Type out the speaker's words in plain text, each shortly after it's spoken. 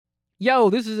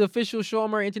Yo, this is official Sean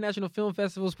Murray International Film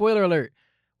Festival spoiler alert.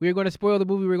 We're going to spoil the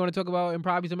movie we're going to talk about and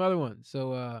probably some other ones.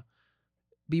 So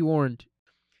be warned.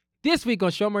 This week on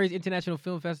Sean Murray's International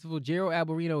Film Festival, Gerald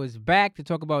Albarino is back to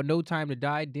talk about No Time to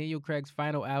Die, Daniel Craig's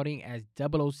final outing as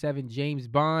 007 James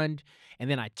Bond. And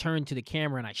then I turn to the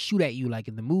camera and I shoot at you like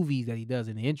in the movies that he does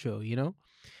in the intro, you know?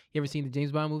 You ever seen the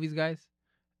James Bond movies, guys?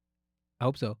 I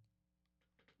hope so.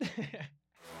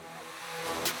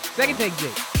 Second take,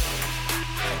 Jake.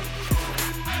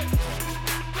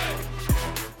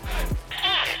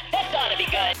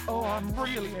 Oh, I'm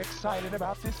really excited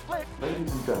about this flick.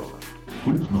 Ladies and gentlemen,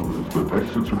 please notice that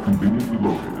exits are conveniently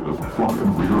located at the front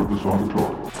and rear of this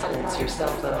auditorium. Silence your cell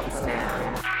phones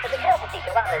now. As a courtesy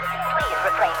to others, please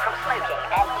refrain from smoking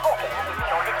and talking in the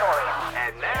auditorium.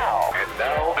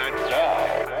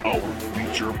 Our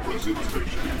feature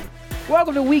presentation.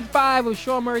 Welcome to week 5 of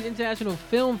Sean Murray's International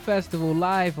Film Festival,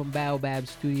 live from Baobab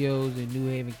Studios in New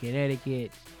Haven,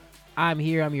 Connecticut. I'm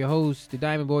here, I'm your host, the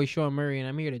Diamond Boy, Sean Murray, and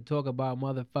I'm here to talk about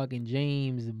motherfucking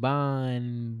James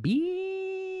Bond,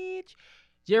 bitch.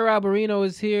 Gerald Albarino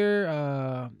is here,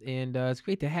 and it's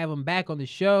great to have him back on the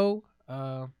show.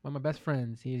 One of my best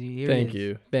friends. Thank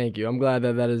you. I'm glad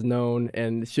that is known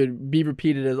and should be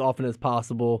repeated as often as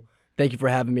possible. Thank you for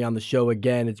having me on the show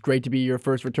again. It's great to be your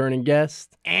first returning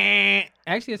guest.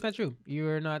 Actually, that's not true. You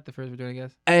are not the first returning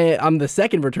guest. I'm the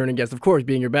second returning guest, of course,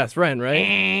 being your best friend,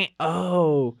 right?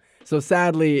 Oh. So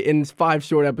sadly, in 5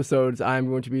 short episodes, I'm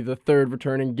going to be the third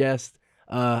returning guest.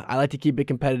 I like to keep it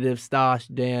competitive.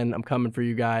 Stosh, Dan, I'm coming for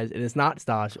you guys. And it's not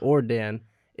Stosh or Dan.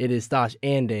 It is Stosh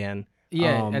and Dan.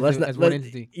 Yeah, as one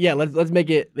entity. Yeah, let's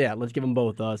make it. Yeah, let's give them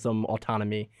both some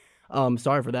autonomy.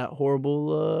 Sorry for that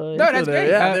horrible. No, that's great.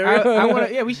 Yeah, I want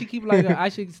to. Yeah, we should keep I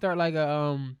should start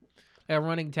a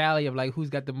running tally of like who's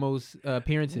got the most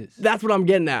appearances. That's what I'm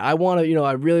getting at. I want to,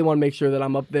 I really want to make sure that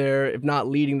I'm up there, if not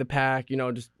leading the pack,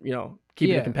 just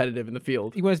keeping it competitive in the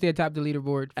field. You want to stay atop the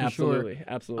leaderboard for sure.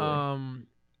 Absolutely.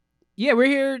 Yeah, we're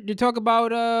here to talk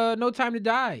about No Time to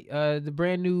Die, the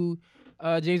brand new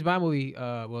James Bond movie.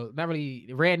 Well, not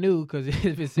really brand new because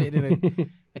it's been sitting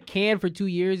in a can for 2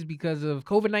 years because of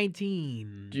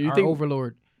COVID-19. Our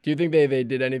overlord. Do you think they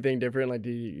did anything different? Like,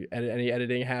 any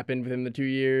editing happen within the 2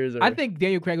 years? Or? I think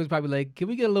Daniel Craig was probably like, can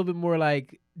we get a little bit more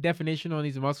like definition on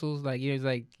these muscles? Like, he was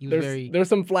There's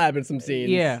some flab in some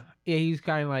scenes. Yeah, he's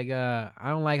kind of like, I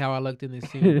don't like how I looked in this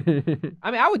scene.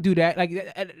 I mean, I would do that.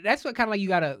 Like, that's what kind of like you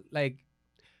gotta like.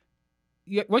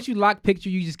 Once you lock picture,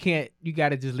 you just can't. You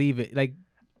gotta just leave it. Like,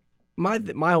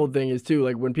 my whole thing is too,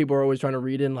 like, when people are always trying to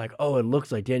read in like, oh, it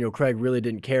looks like Daniel Craig really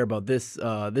didn't care about this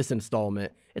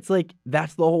installment. It's like,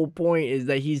 that's the whole point, is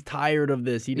that he's tired of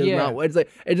this. He does not. It's like,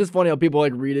 it's just funny how people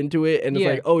like read into it and it's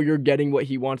like, oh, you're getting what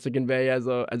he wants to convey as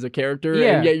a character,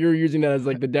 and yet you're using that as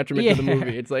like the detriment to the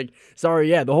movie. It's like,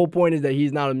 sorry, the whole point is that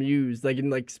he's not amused. Like in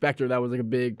like Spectre, that was like a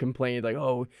big complaint. Like,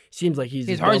 oh, seems like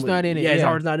his heart's not in it. Yeah, his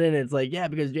heart's not in it. It's like,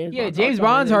 because James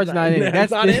Bond's heart's not in it.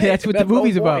 That's what the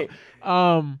movie's about.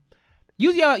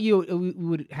 Usually you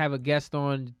would have a guest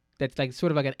on that's like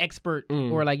sort of like an expert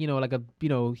or like, like a,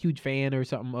 huge fan or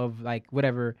something of like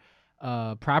whatever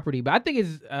property. But I think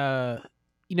it's,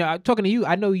 talking to you,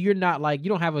 I know you're not like, you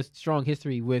don't have a strong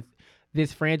history with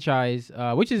this franchise,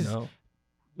 which is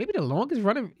maybe the longest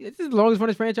running, it's the longest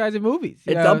running franchise in movies.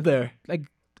 It's up there. Like,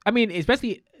 I mean,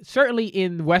 certainly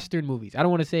in Western movies. I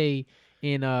don't want to say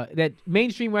in that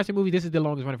mainstream Western movie, this is the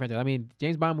longest running franchise. I mean,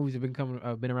 James Bond movies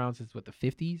have been around since the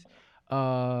 50s.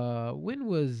 When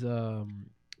was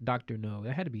Dr. No?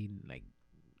 That had to be like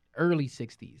early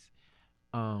 60s.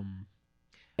 And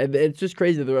it's just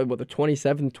crazy. They're the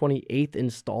 27th, 28th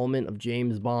installment of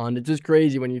James Bond. It's just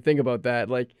crazy when you think about that.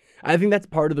 Like, I think that's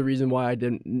part of the reason why I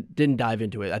didn't dive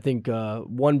into it. I think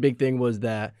one big thing was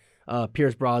that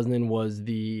Pierce Brosnan was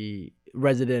the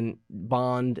resident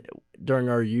Bond during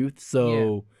our youth.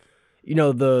 So,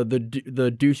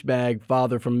 the douchebag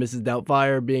father from Mrs.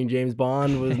 Doubtfire being James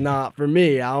Bond was not for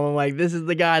me. I'm like, this is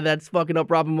the guy that's fucking up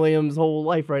Robin Williams' whole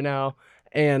life right now.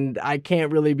 And I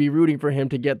can't really be rooting for him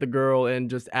to get the girl and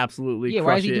just absolutely crush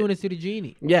why is he it. doing this to the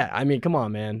genie? Yeah, I mean, come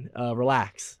on, man.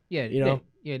 Relax. Yeah,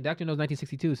 Yeah, Dr. No's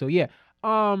 1962. So,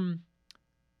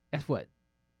 that's what?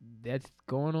 That's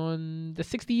going on the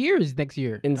 60 years next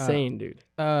year. Insane, dude.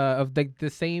 Of the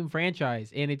same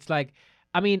franchise. And it's like,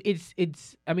 I mean,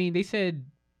 they said,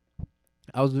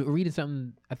 I was reading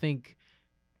something, I think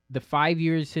the 5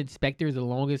 years since Spectre is the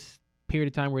longest period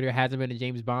of time where there hasn't been a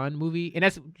James Bond movie. And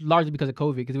that's largely because of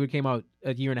COVID, because it came out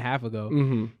a year and a half ago.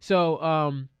 Mm-hmm. So,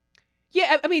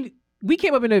 I mean, we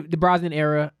came up in the Brosnan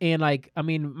era, and like, I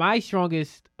mean, my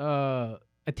strongest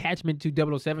attachment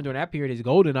to 007 during that period is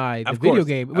GoldenEye, the video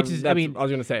game, which is, I mean, I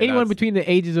was gonna say anyone between the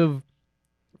ages of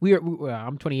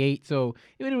I'm 28, so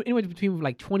it went between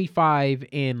like 25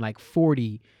 and like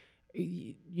 40.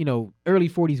 Early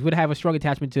 40s would have a strong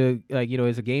attachment to like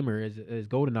as a gamer as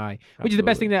GoldenEye, which is the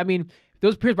best thing that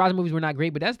those Pierce Brosnan movies were not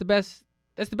great, but that's the best.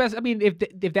 That's the best. I mean, if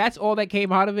that's all that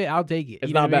came out of it, I'll take it.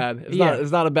 It's not bad.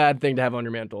 It's not a bad thing to have on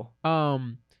your mantle.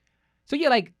 So yeah,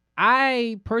 like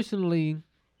I personally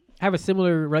have a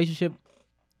similar relationship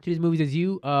to these movies as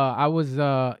you. I was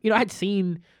I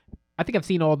think I've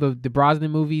seen all the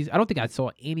Brosnan movies. I don't think I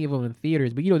saw any of them in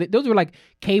theaters, but those were like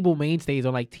cable mainstays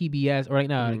on like TBS or like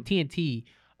TNT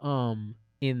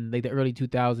in like the early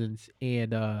 2000s,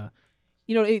 and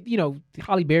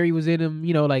Halle Berry was in them.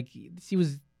 Like she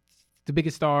was the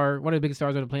biggest star, one of the biggest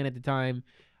stars on the planet at the time.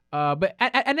 But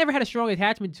I never had a strong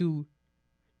attachment to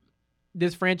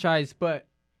this franchise, but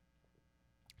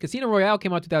Casino Royale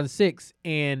came out in 2006,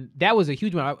 and that was a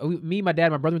huge one. Me, my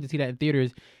dad, my brother went to see that in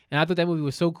theaters, and I thought that movie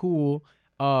was so cool.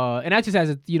 And that's just as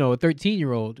a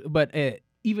 13-year-old, but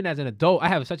even as an adult, I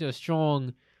have such a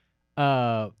strong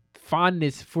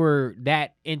fondness for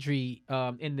that entry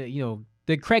in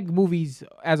the Craig movies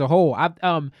as a whole. I've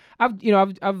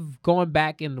gone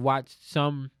back and watched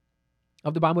some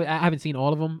of the Bond movies. I haven't seen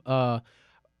all of them.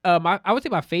 I would say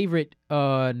my favorite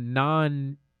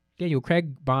non-Daniel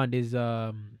Craig Bond is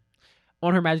On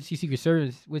Her Majesty's Secret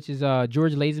Service, which is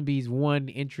George Lazenby's one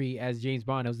entry as James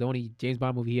Bond. That was the only James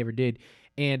Bond movie he ever did,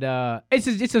 and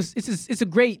it's a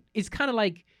great. It's kind of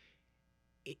like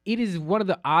it is one of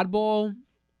the oddball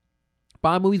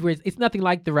Bond movies where it's nothing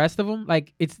like the rest of them.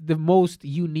 Like it's the most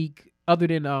unique, other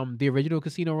than the original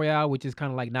Casino Royale, which is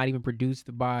kind of like not even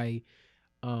produced by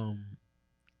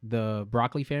the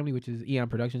Broccoli family, which is Eon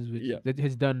Productions, which that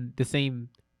has been the same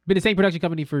production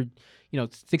company for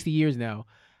 60 years now.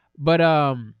 But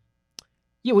I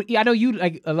know you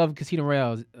love Casino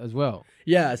Royale as well.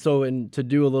 Yeah. So to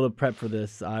do a little prep for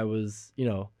this, I was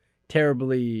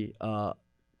terribly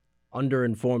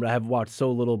underinformed. I have watched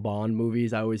so little Bond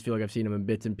movies. I always feel like I've seen them in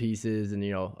bits and pieces. And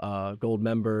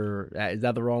Goldmember, is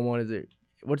that the wrong one? Is it?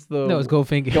 What's the? No, it's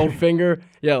Goldfinger. Goldfinger.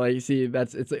 Yeah, like you see,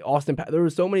 it's like Austin. There were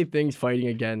so many things fighting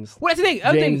against. Well, that's the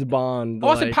thing. James Bond.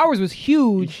 Austin Powers was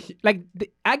huge. Like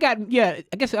I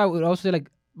guess I would also say like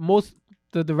most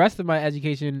the rest of my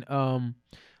education,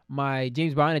 my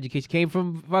James Bond education came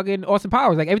from fucking Austin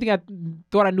Powers. Like everything I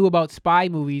thought I knew about spy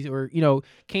movies or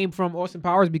came from Austin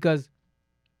Powers, because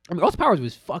Austin Powers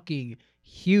was fucking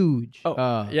huge.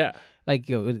 Yeah. Like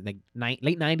late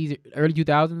 90s, early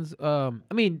 2000s.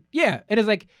 And it's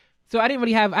like, so I didn't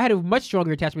really I had a much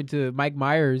stronger attachment to Mike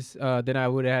Myers than I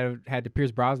would have had to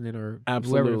Pierce Brosnan or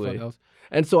whoever the fuck else.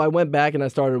 And so I went back and I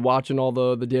started watching all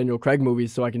the Daniel Craig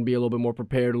movies so I can be a little bit more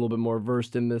prepared, a little bit more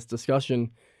versed in this discussion.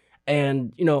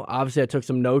 And obviously I took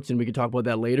some notes and we could talk about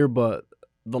that later, but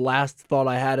the last thought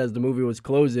I had as the movie was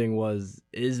closing was,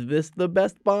 is this the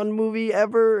best Bond movie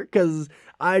ever? Because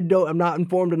I'm not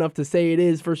informed enough to say it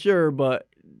is for sure, but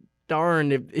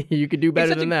darn, if you could do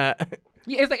better than that.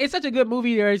 Yeah, it's such a good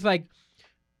movie where it's like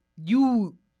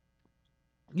you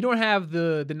don't have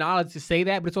the knowledge to say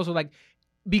that, but it's also like,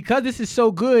 because this is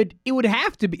so good, it would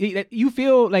have to be that you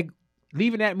feel like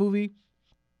leaving that movie,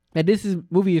 that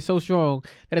movie is so strong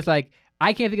that it's like,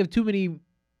 I can't think of too many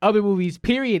other movies,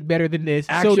 period, better than this.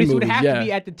 Action so this movies, would have to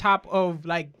be at the top of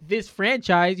like this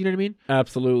franchise. You know what I mean?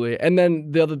 Absolutely. And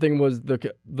then the other thing was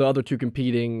the other two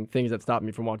competing things that stopped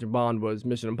me from watching Bond was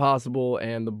Mission Impossible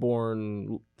and the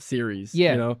Bourne series.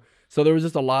 Yeah. So there was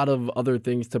just a lot of other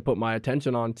things to put my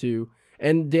attention on to.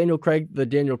 And the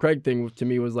Daniel Craig thing to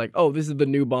me was like, oh, this is the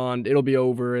new Bond. It'll be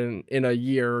over in a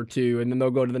year or two, and then they'll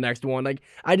go to the next one. Like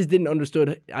I just didn't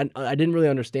I didn't really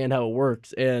understand how it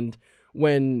works. And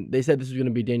when they said this was going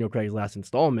to be Daniel Craig's last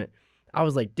installment, I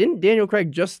was like, didn't Daniel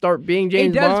Craig just start being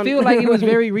James Bond? It does feel like it was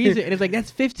very recent. And it's like,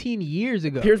 that's 15 years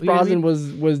ago. Pierce Brosnan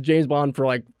was James Bond for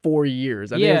like 4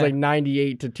 years. I think it was like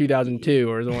 98 to 2002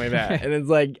 or something like that. And it's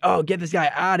like, oh, get this guy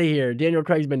out of here. Daniel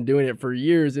Craig's been doing it for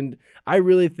years. And I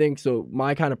really think so.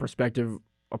 My kind of perspective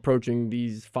approaching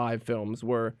these 5 films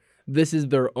were, this is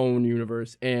their own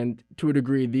universe. And to a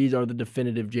degree, these are the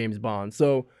definitive James Bond.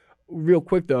 So real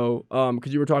quick though,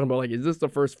 because you were talking about like, is this the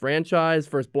first franchise,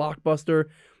 first blockbuster?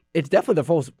 It's definitely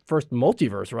the first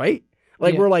multiverse, right?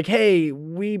 Like we're like, hey,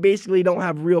 we basically don't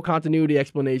have real continuity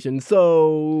explanation,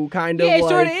 so kind of. Yeah, it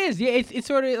sort of is. Yeah, it's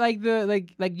sort of like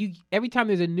you. Every time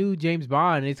there's a new James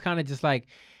Bond, it's kind of just like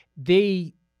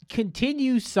they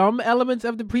continue some elements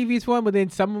of the previous one, but then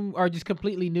some are just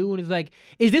completely new, and it's like,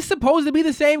 is this supposed to be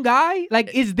the same guy?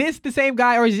 Like, is this the same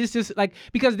guy, or is this just like,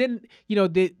 because then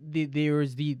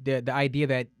there's the idea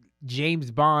that James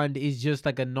Bond is just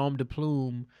like a nom de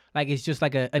plume, like it's just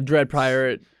like a dread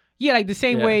pirate. Yeah, like the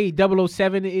same Yeah. way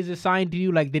 007 is assigned to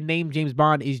you, like the name James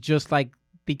Bond is just like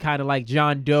the kind of like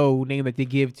John Doe name that they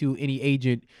give to any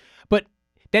agent. But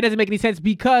that doesn't make any sense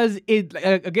because it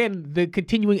again the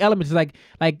continuing elements is like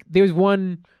there's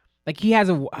one like he has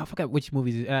I forgot which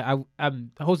movies.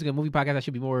 I'm hosting a movie podcast. I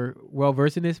should be more well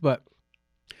versed in this, but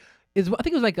I think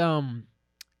it was like a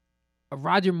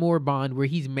Roger Moore Bond where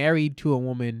he's married to a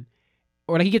woman.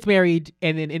 Or like he gets married,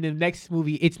 and then in the next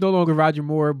movie, it's no longer Roger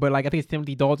Moore, but like I think it's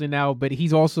Timothy Dalton now, but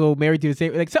he's also married to the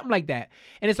same, like something like that.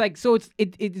 And it's like, so it's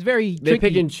very They tricky.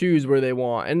 pick and choose where they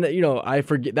want, and I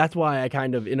forget. That's why I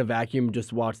kind of in a vacuum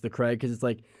just watch the Craig because it's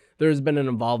like there's been an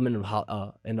involvement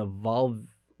of an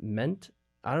evolvement.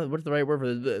 I don't know what's the right word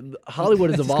for this.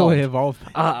 Hollywood has Let's just go evolved.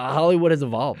 ahead, evolve. Hollywood has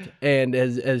evolved and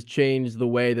has changed the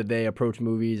way that they approach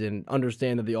movies and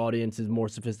understand that the audience is more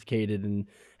sophisticated and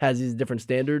has these different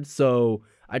standards. So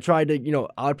I tried to,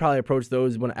 I'd probably approach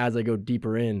those as I go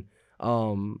deeper in,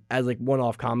 as like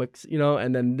one-off comics,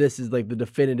 and then this is like the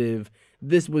definitive.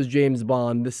 This was James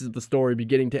Bond. This is the story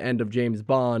beginning to end of James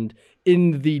Bond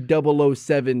in the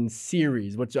 007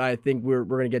 series, which I think we're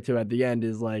going to get to at the end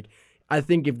is like, I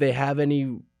think if they have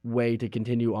any way to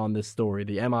continue on this story,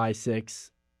 the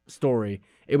MI6 story,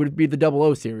 it would be the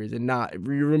 00 series and not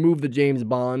you remove the James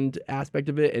Bond aspect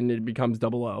of it and it becomes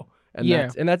 00. And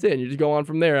that's it. And you just go on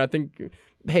from there. I think,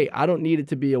 hey, I don't need it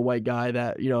to be a white guy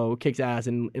that, kicks ass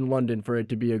in London for it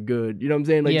to be a good, you know what I'm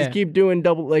saying? Like, just keep doing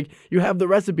you have the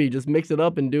recipe, just mix it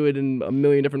up and do it in a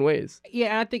million different ways.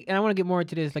 Yeah, and I want to get more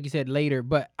into this, like you said, later,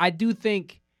 but I do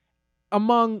think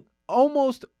among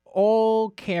almost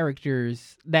all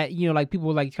characters that, like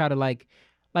people like try to like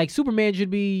Superman should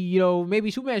be, maybe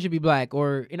Superman should be black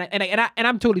and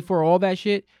I'm totally for all that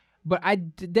shit. But I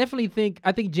definitely think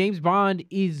James Bond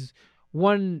is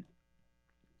one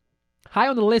high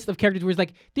on the list of characters where it's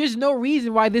like, there's no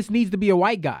reason why this needs to be a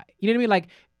white guy. You know what I mean?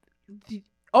 Like,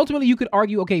 ultimately, you could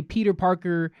argue, okay, Peter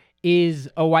Parker is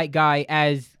a white guy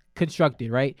as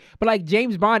constructed, right? But like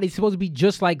James Bond is supposed to be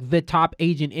just like the top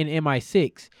agent in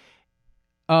MI6.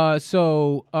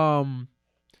 So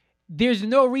there's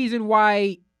no reason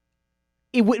why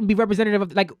it wouldn't be representative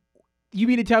of like. You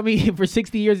mean to tell me for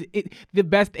 60 years the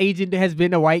best agent has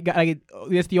been a white guy? Like,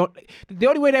 that's the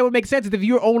only way that would make sense is if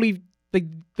you're only like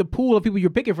the pool of people you're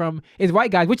picking from is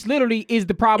white guys, which literally is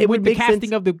the problem with the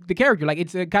casting of the character. Like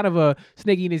it's a kind of a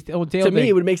snaky in his own tail. To me,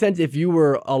 it would make sense if you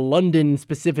were a London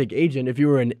specific agent, if you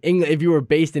were if you were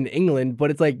based in England,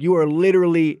 but it's like you are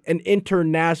literally an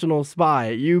international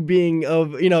spy. You being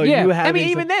of you having. I mean,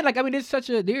 even then,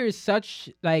 there is such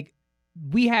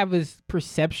we have this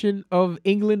perception of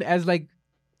England as like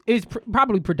it's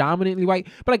probably predominantly white,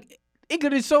 but like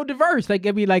England is so diverse. Like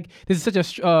I mean, like there's such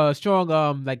a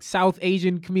strong like South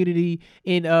Asian community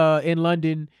in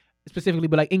London specifically,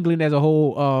 but like England as a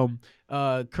whole,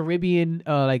 Caribbean,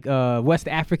 West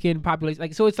African population.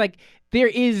 Like so, it's like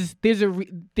it's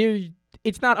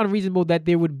not unreasonable that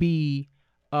there would be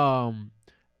an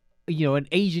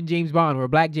Asian James Bond or a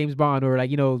black James Bond or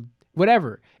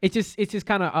whatever. It's just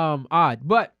kind of odd.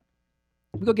 But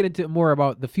we're gonna get into more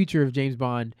about the future of James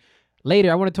Bond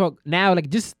later. I want to talk now, like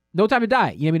just No Time to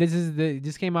Die. You know what I mean?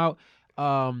 This came out.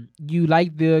 You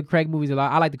like the Craig movies a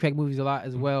lot. I like the Craig movies a lot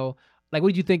as well. Like, what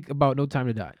did you think about No Time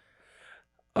to Die?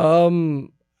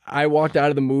 I walked out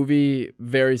of the movie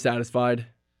very satisfied.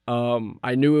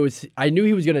 I knew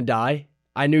he was gonna die.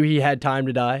 I knew he had time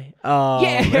to die.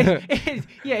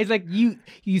 It's like you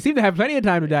seem to have plenty of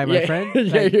time to die, my friend.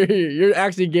 Like, you're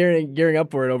actually gearing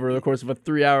up for it over the course of a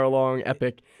 3-hour-long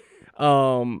epic.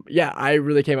 I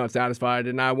really came out satisfied,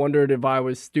 and I wondered if I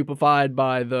was stupefied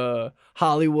by the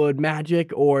Hollywood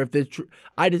magic or if this.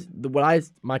 My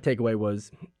takeaway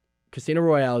was, Casino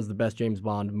Royale is the best James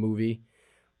Bond movie.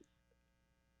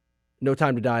 No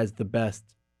Time to Die is the best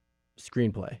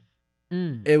screenplay.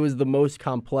 It was the most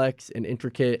complex and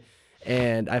intricate,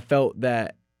 and I felt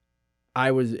that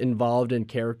I was involved in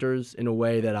characters in a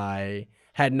way that I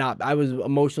had not. I was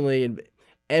emotionally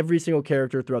every single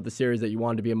character throughout the series that you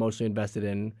wanted to be emotionally invested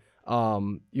in.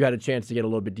 You had a chance to get a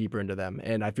little bit deeper into them,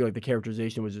 and I feel like the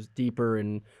characterization was just deeper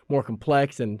and more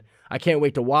complex, and I can't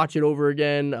wait to watch it over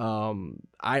again.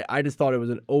 I just thought it was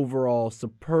an overall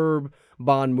superb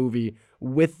Bond movie,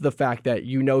 with the fact that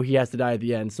he has to die at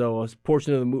the end. So a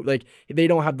portion of the movie, like, they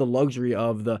don't have the luxury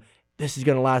of this is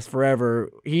going to last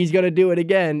forever. He's going to do it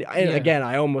again. And again,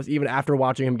 I almost, even after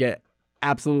watching him get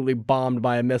absolutely bombed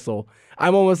by a missile,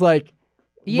 I'm almost like,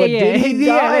 did he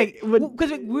die?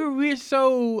 Because we're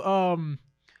so,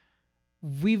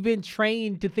 we've been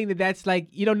trained to think that that's like,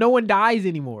 no one dies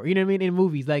anymore. You know what I mean? In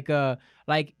movies,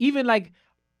 even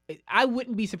I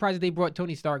wouldn't be surprised if they brought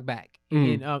Tony Stark back.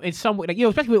 in some way, like, you know,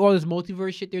 especially with all this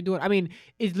multiverse shit they're doing. I mean,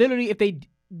 it's literally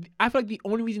I feel like the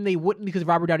only reason they wouldn't, because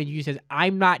Robert Downey Jr. says,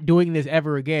 I'm not doing this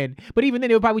ever again. But even then,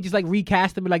 they would probably just like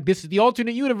recast him and like, this is the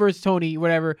alternate universe, Tony,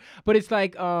 whatever. But it's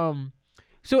like,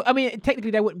 so I mean,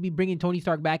 technically that wouldn't be bringing Tony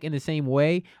Stark back in the same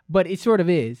way, but it sort of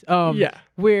is.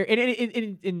 Where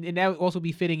and that would also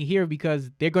be fitting here because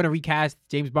they're going to recast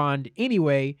James Bond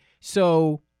anyway.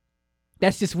 So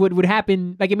that's just what would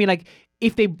happen. Like, I mean, like,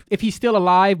 if he's still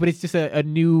alive, but it's just a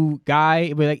new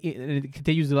guy, but like it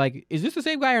continues to like, is this the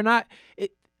same guy or not?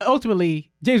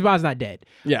 Ultimately, James Bond's not dead.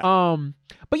 Yeah.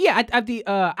 But yeah,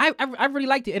 I really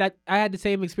liked it, and I had the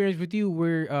same experience with you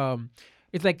where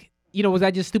it's like, you know, was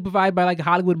I just stupefied by like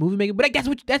Hollywood movie making? But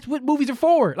like that's what movies are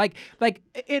for. Like,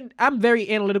 and I'm very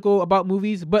analytical about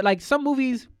movies, but like some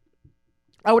movies,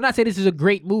 I would not say this is a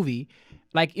great movie.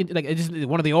 Like, it's just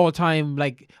one of the all-time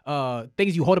like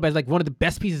things you hold up as like one of the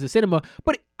best pieces of cinema.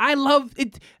 But I love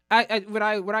it. When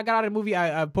I got out of the movie,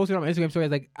 I posted on my Instagram story. I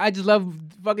was like, I just love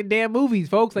fucking damn movies,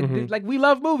 folks. Like, like we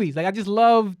love movies. Like, I just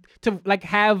love to like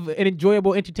have an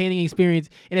enjoyable, entertaining experience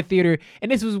in a theater. And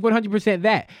this was 100%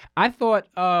 that. I thought,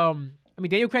 I mean,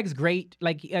 Daniel Craig's great.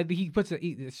 Like, he puts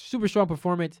a super strong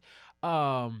performance.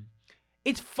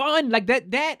 It's fun. Like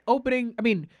that opening. I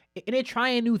mean. And they're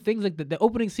trying new things, like the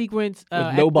opening sequence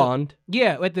with no Bond.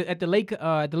 At the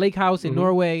lake house in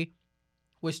Norway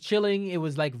was chilling. It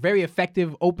was like very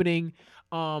effective opening.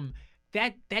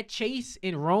 That chase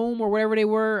in Rome or wherever they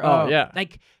were.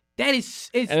 Like that is.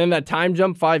 And then that time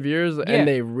jump 5 years, and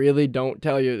they really don't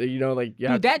tell you. You know, like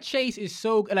that chase is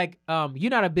so like. You're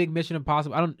not a big Mission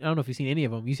Impossible. I don't know if you've seen any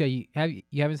of them. You said you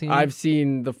haven't seen. I've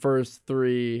seen the first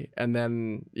 3, and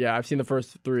then I've seen the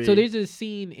first 3. So there's a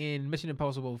scene in Mission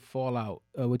Impossible Fallout,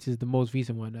 which is the most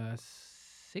recent one,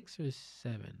 6 or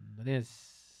 7. I think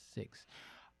it's 6.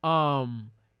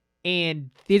 And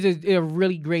there's a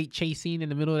really great chase scene in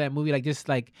the middle of that movie. Like, just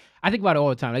like, I think about it all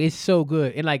the time. Like, it's so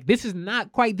good. And like, this is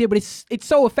not quite there, but it's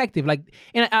so effective. Like,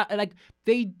 and like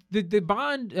the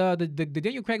Bond, the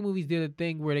Daniel Craig movies did a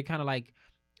thing where they kind of like,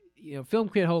 you know, Film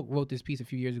Crit Hulk wrote this piece a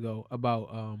few years ago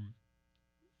about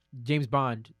James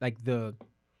Bond, like the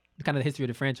kind of the history of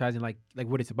the franchise and like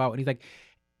what it's about. And he's like,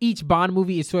 each Bond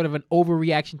movie is sort of an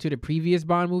overreaction to the previous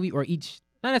Bond movie, or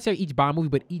not necessarily each Bond movie,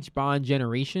 but each Bond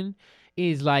generation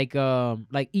is like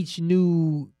each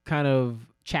new kind of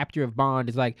chapter of Bond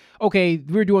is like, okay,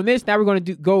 we're doing this, now we're going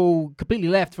to go completely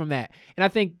left from that. And I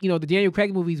think, you know, the Daniel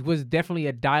Craig movies was definitely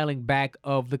a dialing back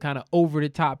of the kind of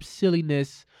over-the-top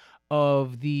silliness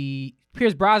of the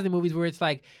Pierce Brosnan movies, where it's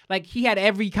like he had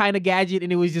every kind of gadget,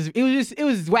 and it was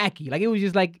wacky. Like,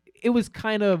 it was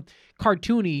kind of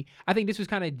cartoony. I think this was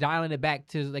kind of dialing it back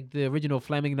to like the original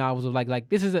Fleming novels of like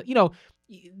this is a, you know,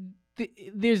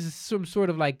 there's some sort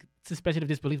of like suspension of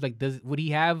disbelief. Like, would he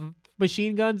have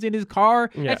machine guns in his car?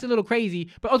 Yeah. That's a little crazy.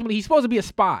 But ultimately, he's supposed to be a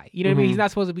spy. You know what I mean? He's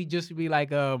not supposed to be just be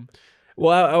like.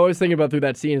 Well, I was thinking about through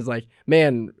that scene is like,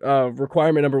 man,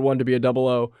 requirement number 1 to be a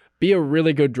 00, be a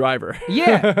really good driver.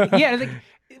 Yeah. It's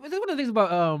like one of the things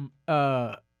about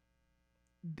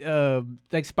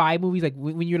like spy movies, like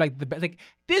when you're like the best, like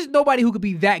there's nobody who could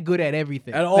be that good at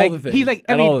everything. At all like, the things. He's like,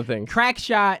 all the things. Crack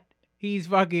shot. He's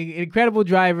fucking incredible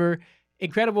driver.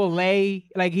 Incredible lay,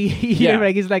 like you know,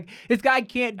 like it's like this guy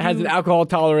can't do... has an alcohol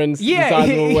tolerance. The size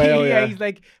of a whale. Yeah, he's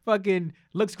like fucking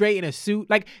looks great in a suit.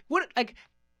 Like what? Like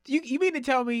you mean to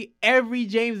tell me every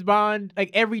James Bond,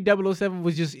 like every 007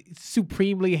 was just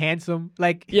supremely handsome?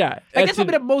 Like that's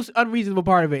probably the most unreasonable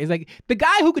part of it. Is like the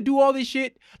guy who could do all this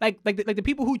shit, like the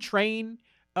people who train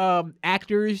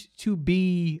actors to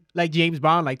be like James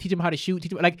Bond, like teach them how to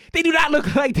shoot, like they do not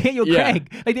look like Daniel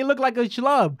Craig. Like they look like a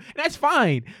schlub. And that's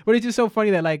fine. But it's just so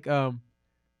funny that like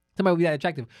somebody would be that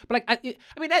attractive. But like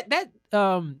I mean that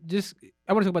just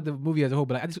I want to talk about the movie as a whole,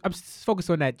 but like, I'm just focused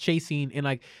on that chase scene and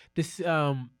like this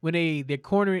when they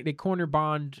corner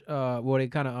Bond, well they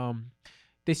kind of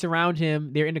they surround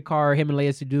him. They're in the car, him and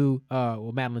Leia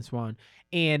Seydoux, Madeline Swan.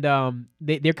 And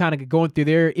they're kind of going through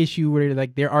their issue where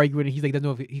they're arguing, and he's like doesn't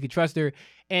know if he could trust her,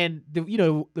 and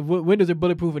the windows are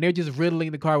bulletproof, and they're just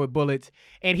riddling the car with bullets,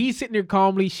 and he's sitting there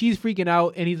calmly, she's freaking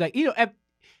out, and he's like,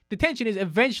 the tension is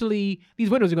eventually these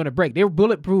windows are going to break. They're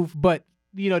bulletproof, but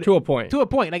to a point,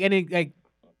 like, and then, like,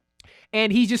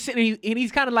 and he's just sitting there, and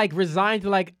he's kind of like resigned to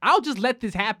like, I'll just let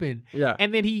this happen. Yeah.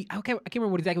 And then I can't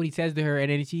remember exactly what he says to her, and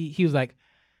then he was like,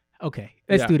 okay,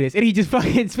 let's do this. And he just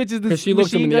fucking switches the because she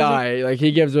looks him in the eye. Like,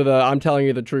 he gives her the, I'm telling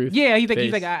you the truth. Yeah, he's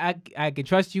like, I can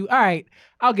trust you. All right,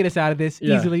 I'll get us out of this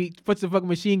easily. Puts the fucking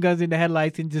machine guns in the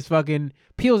headlights and just fucking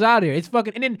peels out of here. It's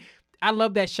fucking, and then I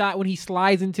love that shot when he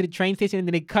slides into the train station and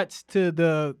then it cuts to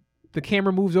the the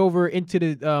camera moves over into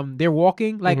the they're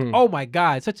walking. Like, oh my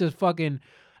god, such a fucking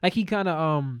like he kind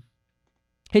of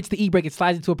hits the e-brake, it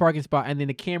slides into a parking spot, and then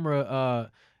the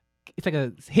camera it's like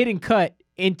a hidden cut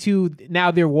into now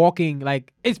they're walking.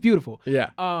 Like, it's beautiful. Yeah.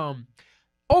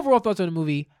 Overall thoughts on the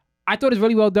movie. I thought it was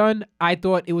really well done. I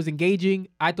thought it was engaging.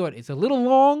 I thought it's a little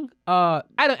long. I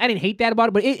didn't hate that about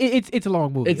it, but it's a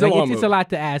long movie. It's a long movie. It's a lot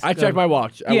to ask. I checked my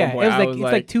watch at one point. It's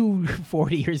like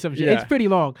 2:40 or some shit. Yeah. It's pretty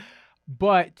long.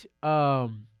 But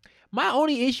my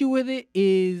only issue with it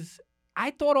is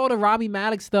I thought all the Rami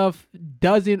Malek stuff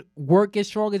doesn't work as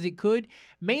strong as it could,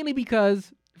 mainly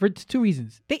because for two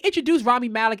reasons. They introduced Rami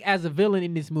Malek as a villain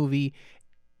in this movie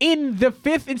in the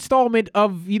 5th installment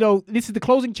of, this is the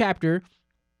closing chapter.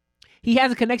 He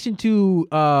has a connection to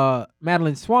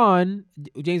Madeline Swan,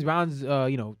 James Bond's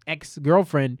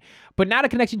ex-girlfriend, but not a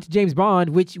connection to James Bond,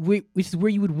 which is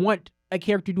where you would want a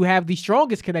character to have the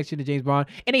strongest connection to James Bond.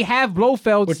 And they have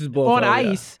Blofeld on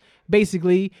ice,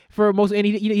 basically, for most. And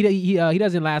he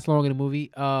doesn't last long in the movie.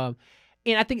 And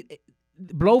I think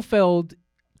Blofeld.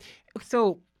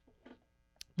 So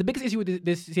the biggest issue with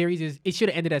this series is it should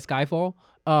have ended at Skyfall.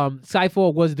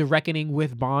 Skyfall was the reckoning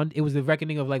with Bond. It was the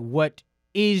reckoning of like what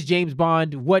is James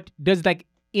Bond? What does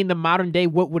in the modern day?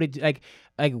 What would it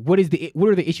what are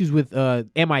the issues with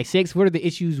MI6? What are the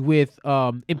issues with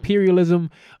imperialism?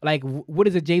 Like, what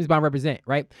does a James Bond represent?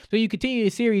 Right. So you continue the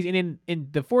series, and then in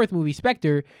the 4th movie,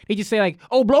 Spectre, they just say like,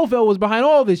 oh, Blofeld was behind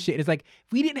all this shit. It's like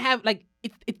we didn't have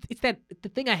it's that the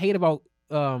thing I hate about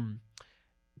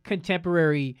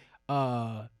contemporary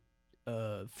franchise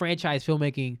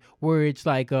filmmaking, where it's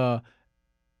like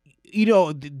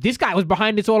this guy was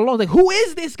behind this all along. Like, who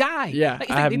is this guy? Yeah,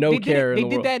 I have no care. They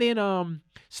did that in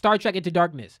Star Trek Into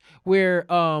Darkness, where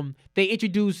they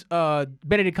introduced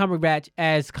Benedict Cumberbatch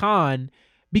as Khan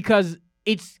because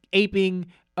it's aping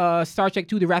Star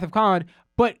Trek II: The Wrath of Khan,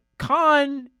 but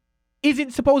Khan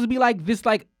isn't supposed to be like this.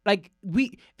 Like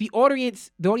the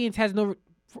audience has no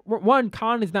one.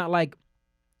 Khan is not like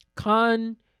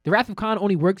Khan. The Wrath of Khan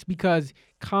only works because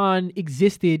Khan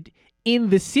existed in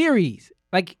the series.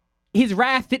 Like, his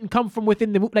wrath didn't come from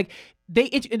within the movie. Like, they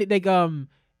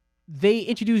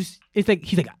introduce. It's like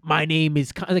he's like, my name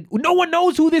is Khan. Like, no one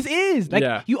knows who this is.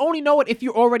 Like, you only know it if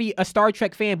you're already a Star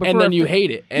Trek fan. But then you hate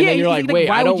it, and then you're like, wait,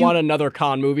 I don't want another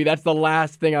Khan movie. That's the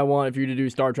last thing I want if you to do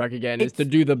Star Trek again. Is to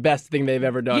do the best thing they've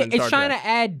ever done. Yeah, it's trying to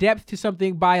add depth to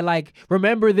something by like,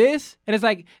 remember this, and it's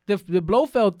like the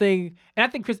Blofeld thing. And I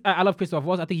think I love Christoph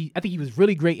Waltz. I think he was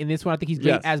really great in this one. I think he's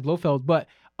great as Blofeld, but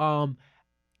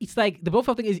it's like the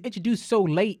Blofeld thing is introduced so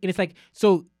late, and it's like,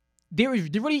 so there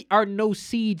really are no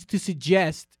seeds to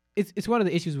suggest. It's one of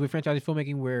the issues with franchise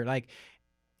filmmaking where like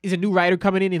is a new writer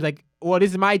coming in and is like, well,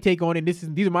 this is my take on it.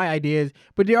 These are my ideas,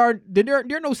 but there are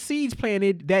no seeds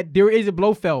planted that there is a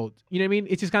Blofeld. You know what I mean?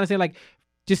 It's just kind of saying like,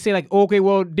 okay,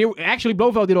 well, actually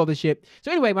Blofeld did all this shit.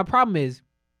 So anyway, my problem is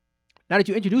now that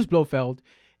you introduce Blofeld,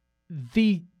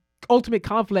 the ultimate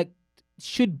conflict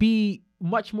should be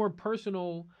much more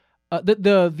personal.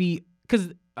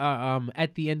 Because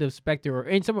at the end of Spectre, or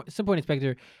in some point in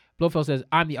Spectre, Blofeld says,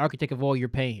 "I'm the architect of all your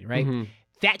pain." Right? Mm-hmm.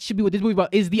 That should be what this movie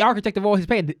about. Is the architect of all his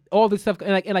pain. All this stuff,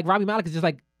 and like Rami Malek is just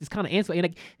like this kind of answer, and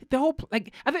like the whole I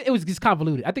think it was just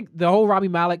convoluted. I think the whole Rami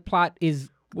Malek plot is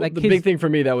like the big thing for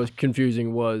me that was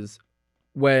confusing was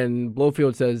when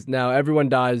Blofeld says, "Now everyone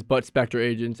dies but Spectre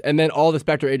agents," and then all the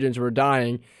Spectre agents were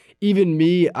dying. Even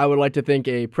me, I would like to think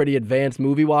a pretty advanced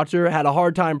movie watcher, had a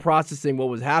hard time processing what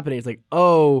was happening. It's like,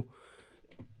 oh,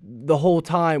 the whole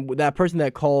time, that person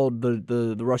that called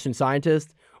the Russian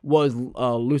scientist was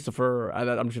Lucifer. I'm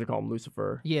just going to call him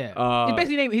Lucifer. Yeah. It's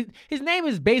basically his name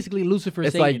is basically Lucifer.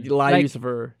 It's Satan. like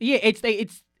Lucifer. Yeah, it's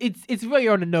really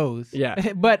on the nose.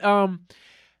 Yeah. But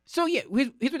so yeah,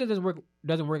 here's what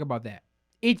doesn't work about that.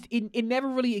 It never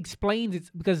really explains it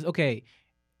because okay,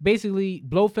 basically,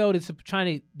 Blofeld is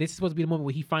this is supposed to be the moment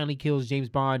where he finally kills James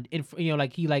Bond. He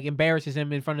embarrasses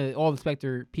him in front of all the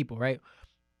Spectre people, right?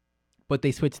 But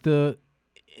they switch the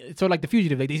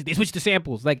Fugitive. Like they switch the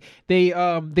samples. Like they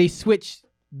switch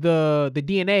the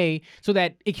DNA so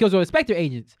that it kills all the Spectre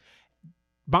agents.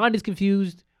 Bond is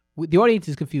confused. The audience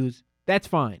is confused. That's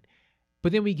fine.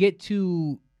 But then we get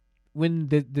to when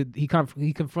he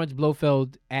confronts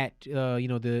Blofeld at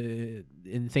the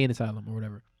insane asylum or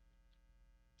whatever.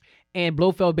 And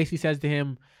Blofeld basically says to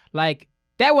him, like,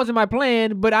 that wasn't my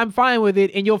plan, but I'm fine with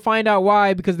it, and you'll find out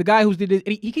why, because the guy who did it,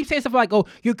 and he keeps saying stuff like, oh,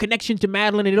 your connection to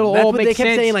Madeline, and it'll That's all what make they kept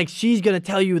sense. saying, like, she's going to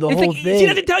tell you the It's whole like, thing. she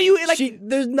doesn't tell you, like,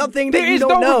 there's nothing there that you is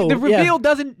don't no, know. the reveal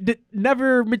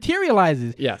never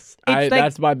materializes. Yes, It's like-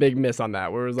 that's my big miss on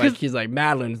that, where it was like, he's like,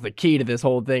 Madeline's the key to this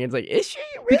whole thing. It's like, is she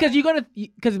really?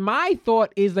 Because my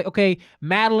thought is like, okay,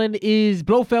 Madeline is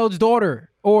Blofeld's daughter,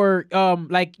 or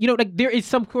like, you know, like there is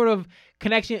some sort of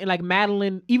connection, and like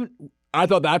Madeline, even I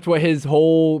thought that's what his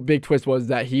whole big twist was,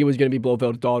 that he was going to be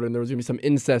Blofeld's daughter, and there was going to be some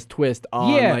incest twist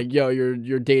on, like, yo,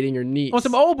 you're dating your niece. on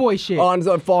some old boy shit. On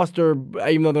some Foster,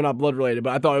 even though they're not blood related,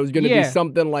 but I thought it was going to be Yeah.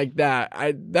 something like that.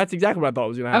 That's exactly what I thought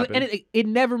was going to happen. And it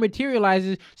never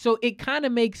materializes, so it kind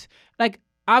of makes, like,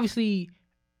 obviously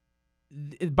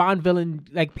Bond villain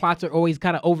like plots are always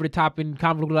kind of over the top and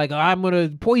convoluted, like, I'm gonna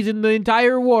poison the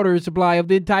entire water supply of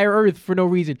the entire earth for no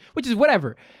reason, which is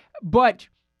whatever. But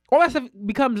all that stuff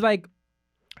becomes like,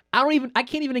 I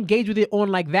can't even engage with it on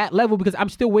like that level, because I'm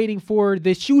still waiting for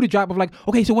the shoe to drop of like,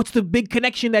 okay, so what's the big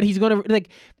connection that he's gonna, like,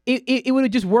 it would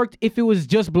have just worked if it was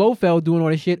just Blofeld doing all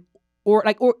this shit, or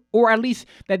like, or at least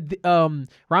that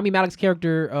Rami Malek's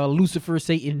character, Lucifer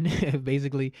Satan,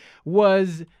 basically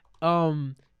was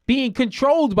being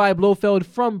controlled by Blofeld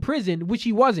from prison, which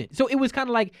he wasn't. So it was kind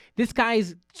of like, this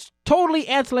guy's totally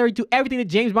ancillary to everything that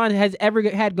James Bond has ever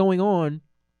had going on.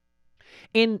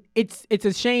 And it's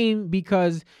a shame,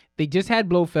 because they just had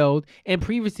Blofeld, and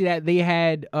previous to that they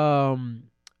had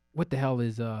what the hell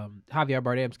is Javier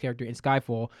Bardem's character in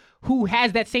Skyfall, who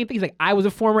has that same thing. He's like, I was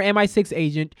a former MI6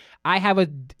 agent. I have a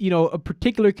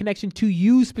particular connection to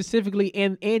you specifically,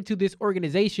 and to this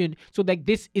organization. So like,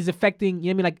 this is affecting,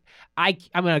 you know what I mean? Like,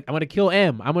 I'm gonna kill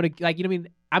M. I'm gonna, like, you know what I mean?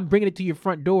 I'm bringing it to your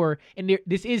front door, and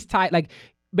this is tied, like,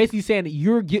 basically saying that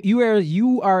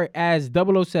you are as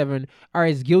 007 are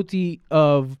as guilty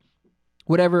of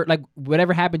whatever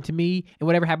happened to me and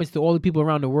whatever happens to all the people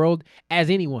around the world as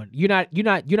anyone. You're not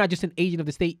just an agent of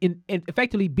the state, and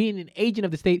effectively being an agent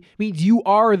of the state means you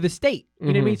are the state. You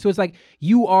know what I mean? So it's like,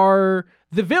 you are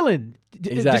the villain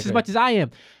just as much as I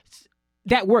am.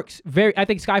 That works I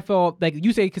think Skyfall, like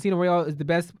you say, Casino Royale is the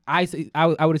best. I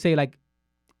would say, like,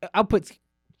 I'll put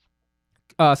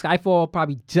Skyfall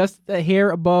probably just a hair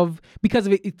above, because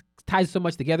of it ties so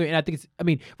much together. And I think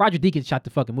Roger Deakins shot the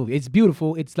fucking movie. It's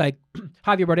beautiful. It's like,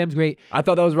 Javier Bardem's great. I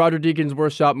thought that was Roger Deakins'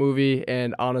 worst shot movie,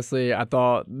 and honestly, I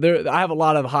thought I have a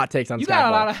lot of hot takes on Skyfall.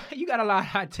 You got a lot of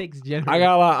hot takes, generally. I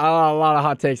got a lot of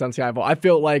hot takes on Skyfall. I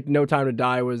feel like No Time to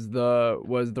Die was the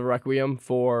requiem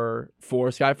for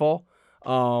Skyfall.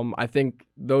 I think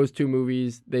those two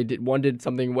movies, one did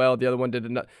something well, the other one did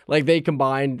not. Like, they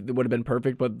combined, it would have been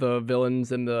perfect, but the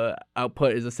villains and the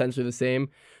output is essentially the same.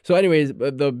 So anyways,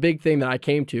 the big thing that I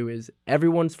came to is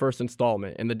everyone's first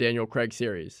installment in the Daniel Craig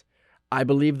series, I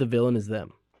believe the villain is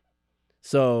them.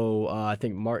 So I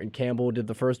think Martin Campbell did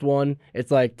the first one.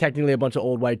 It's like technically a bunch of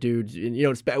old white dudes. And, you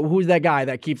know, who's that guy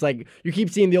that keeps, like, you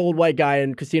keep seeing the old white guy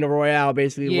in Casino Royale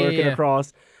basically lurking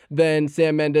across. Then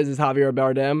Sam Mendes is Javier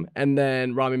Bardem, and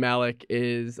then Rami Malek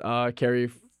is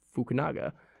Cary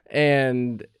Fukunaga.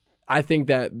 And I think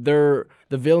that the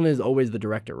villain is always the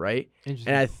director, right?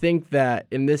 And I think that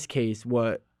in this case,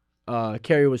 what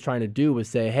Cary was trying to do was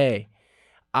say, hey,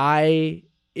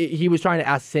 he was trying to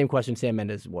ask the same question Sam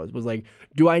Mendes was like,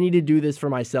 do I need to do this for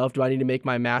myself? Do I need to make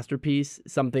my masterpiece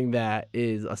something that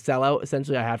is a sellout?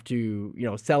 Essentially, I have to,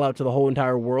 sell out to the whole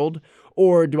entire world.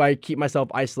 Or do I keep myself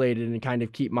isolated and kind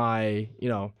of keep my,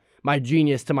 my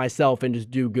genius to myself and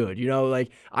just do good?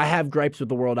 Like, I have gripes with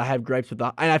the world. I have gripes with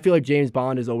and I feel like James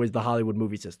Bond is always the Hollywood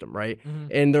movie system, right? Mm-hmm.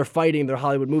 And they're fighting their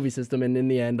Hollywood movie system. And in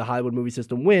the end, the Hollywood movie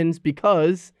system wins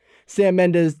because Sam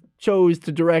Mendes chose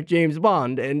to direct James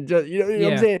Bond. And just, you know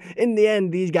what I'm saying? In the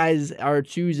end, these guys are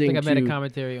choosing I made a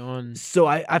commentary on. So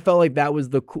I felt like that was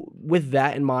with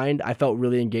that in mind, I felt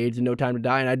really engaged in No Time to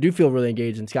Die. And I do feel really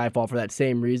engaged in Skyfall for that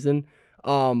same reason.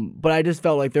 But I just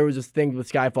felt like there was this thing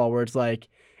with Skyfall where it's like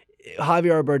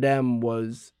Javier Bardem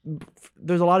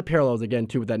there's a lot of parallels again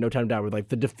too with that No Time to Die, with like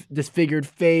the disfigured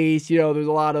face, there's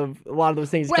a lot of those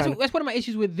things. Well, that's one of my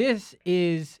issues with this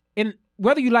is, and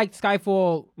whether you like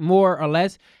Skyfall more or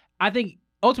less, I think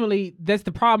ultimately that's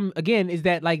the problem again, is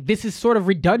that like this is sort of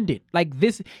redundant. Like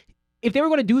this, if they were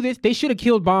going to do this, they should have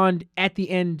killed Bond at the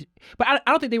end. But I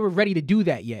don't think they were ready to do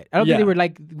that yet. I don't think they were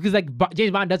because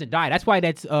James Bond doesn't die. That's why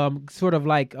that's sort of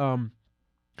like a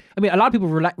lot of people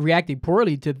reacting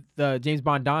poorly to the James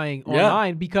Bond dying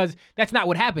online because that's not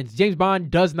what happens. James Bond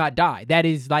does not die. That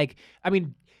is like,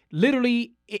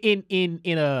 literally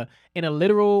in a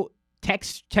literal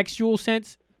textual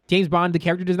sense, James Bond, the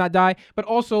character, does not die, but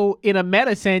also in a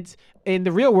meta sense, in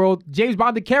the real world, James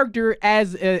Bond, the character,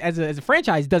 as a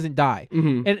franchise, doesn't die.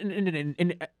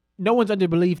 And no one's under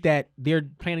belief that they're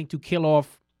planning to kill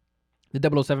off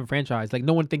the 007 franchise. Like,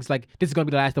 no one thinks like this is gonna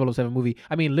be the last 007 movie.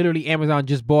 I mean, literally, Amazon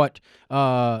just bought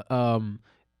I don't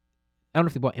know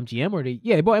if they bought MGM or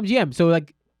they bought MGM. So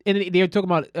like, and they're talking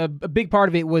about a big part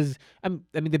of it was I mean,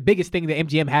 the biggest thing that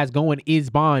MGM has going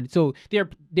is Bond. So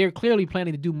they're clearly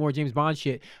planning to do more James Bond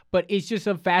shit. But it's just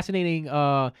a fascinating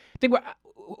thing.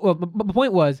 Well, my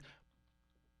point was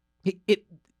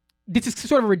this is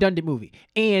sort of a redundant movie,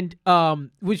 and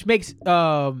which makes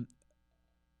Rami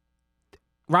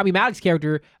Malek's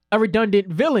character a redundant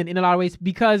villain in a lot of ways,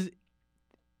 because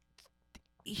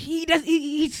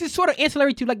he's just sort of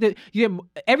ancillary to like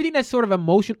everything that's sort of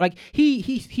emotional. Like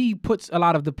he puts a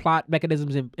lot of the plot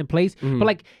mechanisms in place, but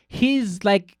like his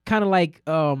like kind of like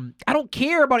I don't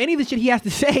care about any of the shit he has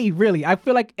to say. Really, I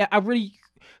feel like I really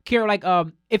care. Like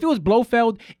if it was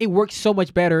Blofeld, it works so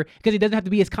much better because it doesn't have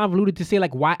to be as convoluted to say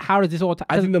like how does this all.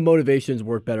 I think the motivations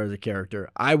work better as a character.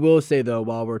 I will say though,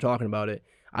 while we're talking about it,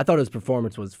 I thought his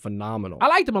performance was phenomenal. I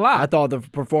liked him a lot. I thought the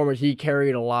performance, he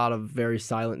carried a lot of very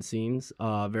silent scenes,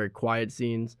 very quiet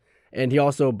scenes. And he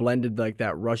also blended like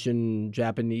that Russian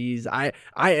Japanese.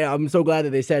 I'm so glad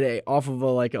that they said off of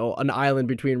an island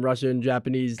between Russia and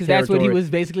Japanese. Because that's what he was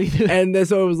basically doing. And then,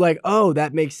 so it was like, oh,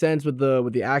 that makes sense with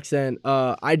the accent.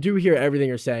 I do hear everything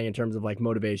you're saying in terms of like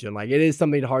motivation. Like, it is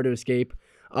something hard to escape.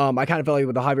 I kind of felt like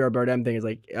with the Javier Bardem thing is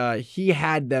like he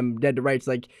had them dead to rights.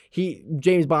 Like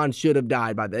James Bond should have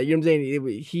died by that. You know what I'm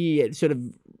saying? He should have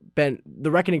been,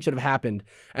 the reckoning should have happened.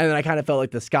 And then I kind of felt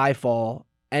like the Skyfall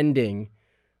ending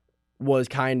was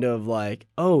kind of like,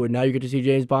 oh, and now you get to see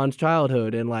James Bond's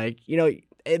childhood, and like, you know,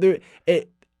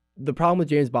 the problem with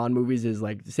James Bond movies is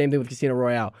like the same thing with Casino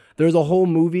Royale. There's a whole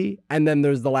movie, and then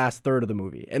there's the last third of the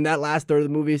movie, and that last third of the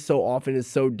movie so often is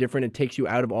so different. It takes you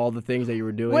out of all the things that you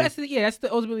were doing. Well, that's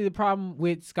ultimately the problem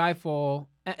with Skyfall.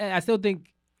 I still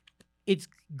think it's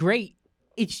great.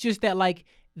 It's just that like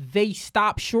they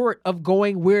stop short of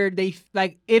going where they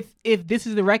like. If this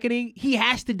is the reckoning, he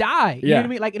has to die. You know what I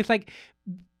mean? Like, it's like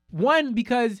one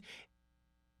because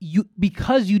you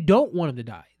don't want him to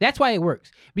die. That's why it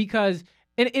works. Because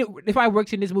and if I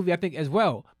works in this movie, I think as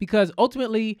well, because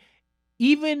ultimately,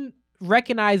 even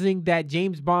recognizing that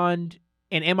James Bond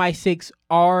and MI6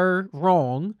 are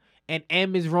wrong, and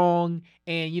M is wrong,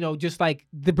 and, you know, just like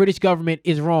the British government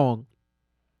is wrong,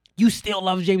 you still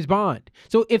love James Bond.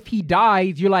 So if he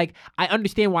dies, you're like, I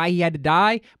understand why he had to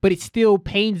die, but it still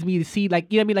pains me to see,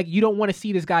 like, you know what I mean? Like, you don't want to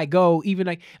see this guy go,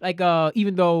 even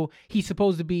even though he's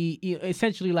supposed to be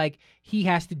essentially like, he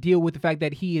has to deal with the fact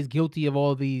that he is guilty of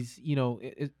all these, you know,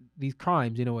 these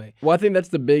crimes in a way. Well, I think that's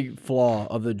the big flaw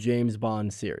of the James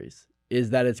Bond series,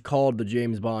 is that it's called the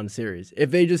James Bond series.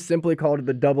 If they just simply called it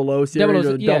the 00 series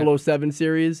or the 007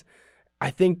 series, I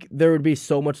think there would be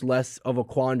so much less of a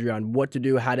quandary on what to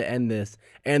do, how to end this,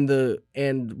 so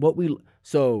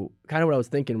kind of what I was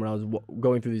thinking when I was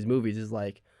going through these movies is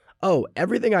like, oh,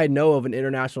 everything I know of an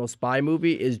international spy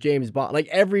movie is James Bond. Like,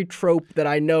 every trope that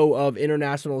I know of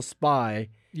international spy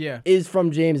is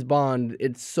from James Bond.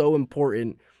 It's so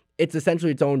important. It's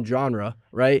essentially its own genre,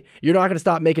 right? You're not going to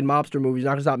stop making mobster movies.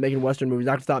 You're not going to stop making Western movies.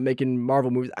 You're not going to stop making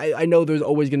Marvel movies. I know there's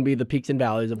always going to be the peaks and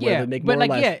valleys of where they make more or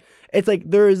less. Yeah. It's like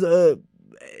there's a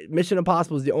Mission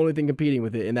Impossible is the only thing competing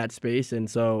with it in that space, and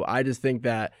so I just think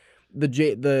that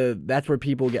that's where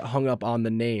people get hung up on the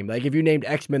name. Like, if you named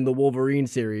X-Men the Wolverine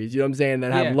series, you know what I'm saying,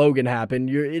 then have Logan happen,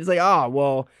 it's like,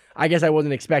 well, I guess I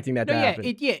wasn't expecting that to happen.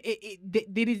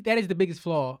 That is the biggest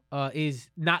flaw, is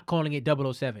not calling it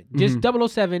 007. Just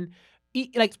 007,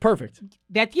 like, it's perfect.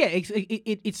 That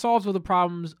it solves all the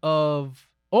problems of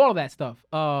all of that stuff.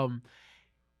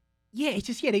 It's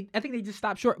just I think they just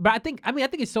stopped short. But I think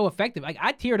it's so effective. Like,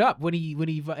 I teared up when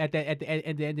he at the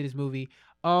end of this movie.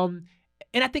 And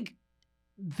I think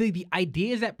the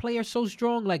ideas at play are so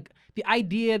strong. Like, the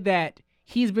idea that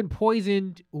he's been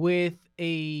poisoned with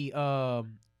a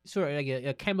sort of like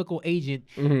a chemical agent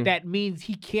that means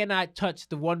he cannot touch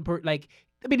the one like.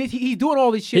 I mean, he's doing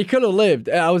all this shit. He could have lived.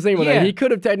 I was thinking about that. He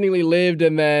could have technically lived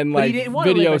and then like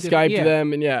video Skyped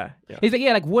them and He's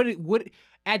like, what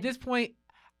at this point,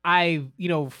 I've, you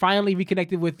know, finally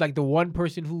reconnected with like the one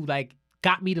person who like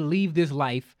got me to leave this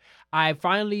life. I'm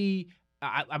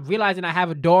realizing I have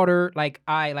a daughter.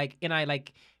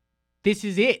 This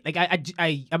is it. Like,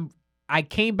 I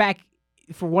came back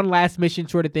for one last mission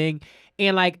sort of thing.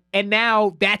 And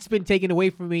now that's been taken away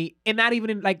from me. And not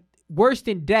even in, like, worse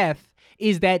than death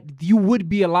is that you would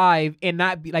be alive and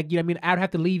not be like, you know what I mean? I'd have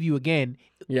to leave you again.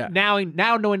 Yeah.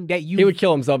 Now knowing that you He would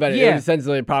kill himself. And Yeah. it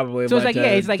essentially probably So it's led like, to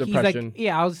yeah, it's like depression. he's like,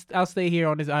 yeah, I'll stay here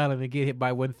on this island and get hit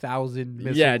by 1,000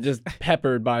 missiles. Yeah, just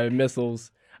peppered by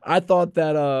missiles. I thought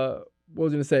that what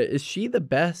was I gonna say? Is she the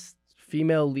best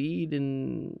female lead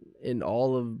in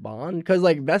all of Bond? Because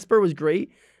like Vesper was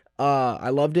great. I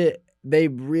loved it. They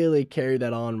really carried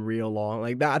that on real long.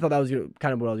 Like that, I thought that was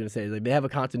kind of what I was gonna say. Is like they have a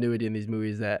continuity in these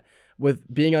movies that, with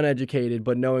being uneducated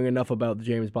but knowing enough about the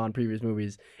James Bond previous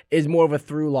movies, is more of a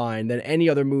through line than any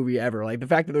other movie ever. Like the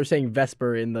fact that they're saying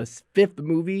Vesper in the 5th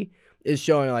movie is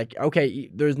showing like, okay,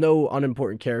 there's no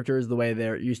unimportant characters the way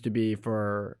there used to be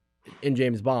in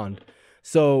James Bond.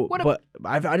 So,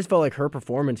 I just felt like her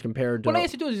performance compared to... Well, Léa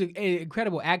Seydoux is an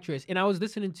incredible actress, and I was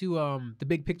listening to the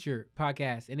Big Picture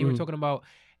podcast, and they were talking about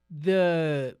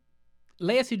Léa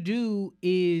Seydoux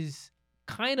is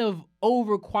kind of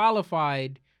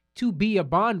overqualified to be a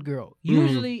Bond girl.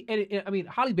 Usually, and I mean,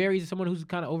 Halle Berry is someone who's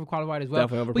kind of overqualified as well.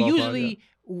 Definitely but overqualified, usually,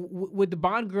 with the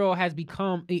Bond girl has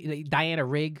become Diana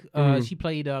Rigg. She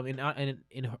played on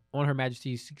Her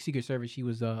Majesty's Secret Service. She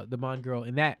was the Bond girl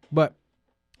in that. But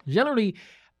generally,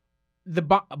 the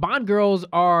Bond girls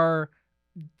are,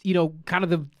 kind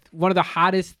of one of the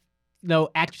hottest,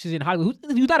 actresses in Hollywood.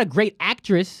 Who's not a great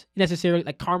actress necessarily.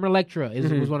 Like Carmen Electra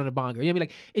was one of the Bond girls. You know what I mean?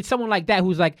 Like it's someone like that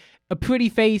who's like a pretty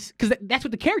face, because that's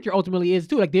what the character ultimately is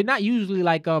too. Like they're not usually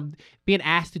like being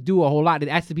asked to do a whole lot.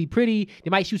 They're asked to be pretty. They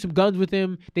might shoot some guns with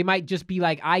him. They might just be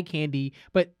like eye candy.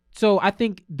 But so I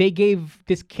think they gave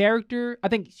this character. I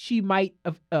think she might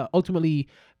ultimately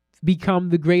become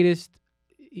the greatest.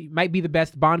 Might be the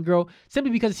best Bond girl simply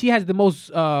because she has the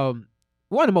most one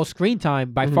of the most screen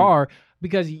time by far.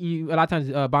 Because a lot of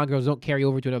times Bond girls don't carry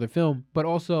over to another film, but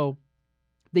also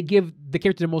they give the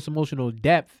character the most emotional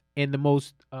depth and the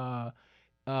most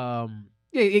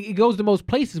it goes the most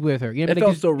places with her. You know, it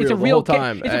felt so real. It's a real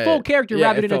time. It's a full character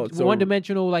rather than a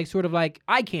one-dimensional, like sort of like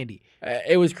eye candy.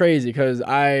 It was crazy because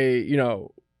I,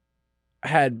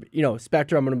 had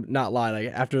Spectre. I'm gonna not lie. Like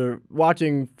after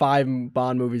watching 5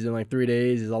 Bond movies in like 3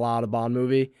 days is a lot of Bond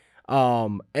movie.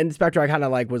 And Spectre, I kind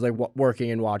of was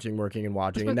working and watching,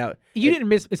 and that didn't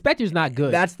miss. Spectre's not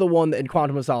good. That's the one in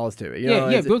Quantum of Solace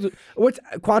too. What's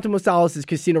Quantum of Solace is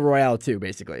Casino Royale too,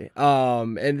 basically.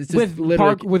 And it's just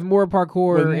with more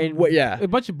parkour and a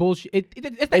bunch of bullshit.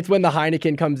 It's when the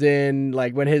Heineken comes in,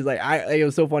 like when his it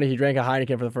was so funny. He drank a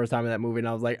Heineken for the first time in that movie, and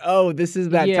I was like, oh, this is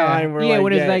that time where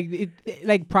when it's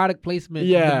like product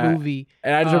placement. Of the movie.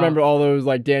 And I just remember all those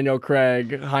like Daniel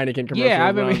Craig Heineken commercials. Yeah, I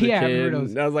remember. I remember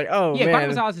those. And I was like, oh man, Quantum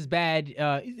of Solace is bad.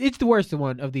 It's the worst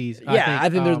one of these. I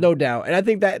think there's no doubt, and I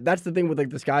think that's the thing with like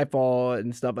the Skyfall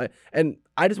and stuff. And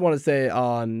I just want to say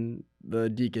on the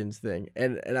Deakins thing,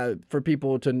 and for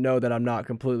people to know that I'm not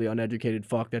completely uneducated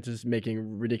fuck that's just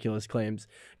making ridiculous claims.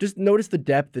 Just notice the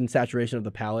depth and saturation of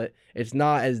the palette. It's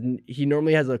not as he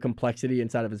normally has a complexity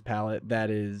inside of his palette that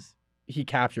he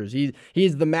captures.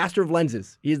 He's the master of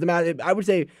lenses. He's the master. I would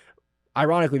say,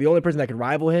 ironically, the only person that could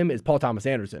rival him is Paul Thomas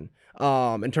Anderson.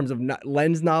 In terms of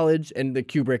lens knowledge and the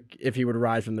Kubrick if he were to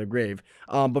rise from the grave.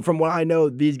 But from what I know,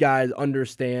 these guys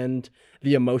understand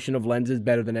the emotion of lenses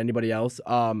better than anybody else.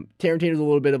 Tarantino's a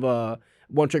little bit of a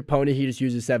one-trick pony. He just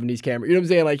uses 70s camera. You know what I'm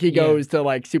saying? Like he goes to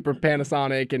like super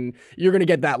Panasonic, and you're gonna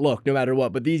get that look no matter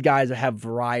what. But these guys have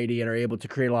variety and are able to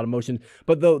create a lot of motion.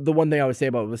 But the one thing I would say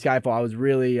about the Skyfall, I was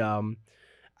really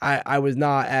I was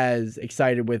not as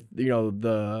excited with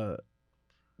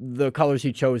the colors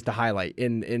he chose to highlight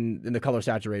in the color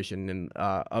saturation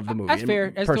of the movie. That's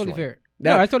fair. That's personally. totally fair.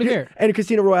 No, that's totally fair. And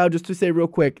Casino Royale, just to say real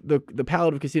quick, the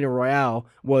palette of Casino Royale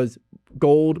was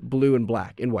gold, blue, and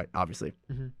black, and white, obviously.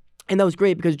 Mm-hmm. And that was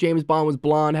great because James Bond was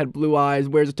blonde, had blue eyes,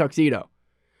 wears a tuxedo,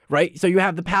 right? So you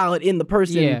have the palette in the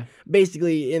person,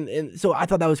 basically. So I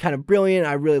thought that was kind of brilliant.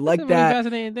 I really liked that. Really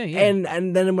fascinating thing. Yeah.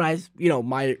 And then when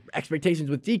my expectations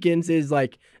with Deakins is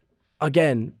like,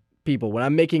 again, people, when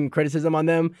I'm making criticism on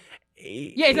them,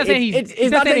 it's not saying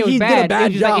he's not saying it was bad. Did a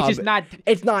bad job. It's just not.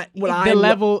 It's not what the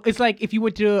level. It's like if you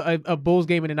went to a Bulls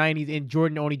game in the '90s and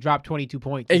Jordan only dropped 22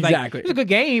 points. It's exactly. Like, it's a good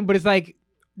game, but it's like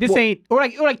this ain't or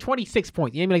like 26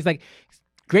 points. You know what I mean? It's like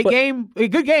great game, a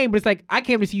good game, but it's like I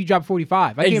came to see you drop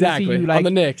 45. I came to see you like on the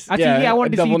Knicks. I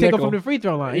wanted to see you take off from the free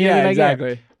throw line. You know what I mean?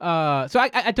 Exactly. So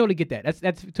I totally get that.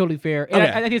 That's totally fair. And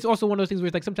I think it's also one of those things where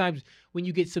it's like sometimes when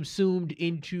you get subsumed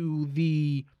into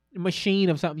the machine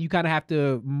of something, you kind of have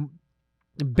to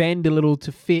bend a little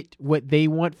to fit what they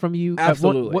want from you.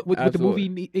 Absolutely. What the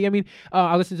movie. I mean,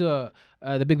 I listened to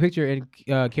the Big Picture, and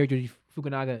Keiichi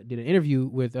Fukunaga did an interview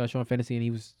with Sean Fennessy, and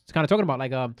he was kind of talking about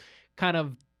like kind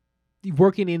of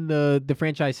working in the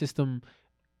franchise system,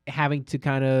 having to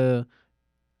kind of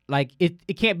like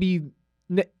it can't be.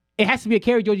 it has to be a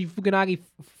Cary Joji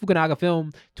Fukunaga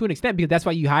film to an extent because that's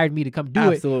why you hired me to come do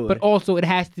Absolutely. it. But also, it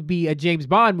has to be a James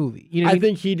Bond movie. You know, what I mean?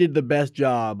 think he did the best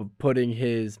job of putting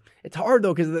his. It's hard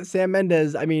though because Sam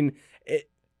Mendes. I mean,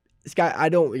 I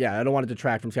don't want to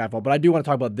detract from Skyfall, but I do want to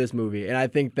talk about this movie, and I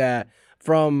think that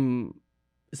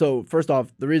So first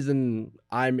off, the reason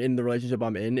I'm in the relationship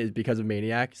I'm in is because of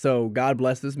Maniac. So God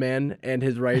bless this man and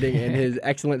his writing and his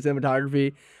excellent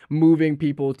cinematography, moving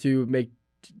people to make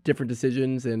different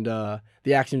decisions and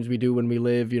the actions we do when we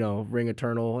live, ring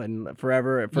eternal and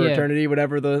forever for eternity,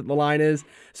 whatever the line is.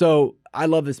 So I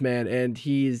love this man, and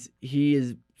he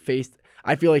is faced.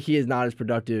 I feel like he is not as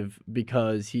productive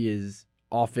because he is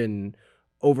often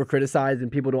over criticized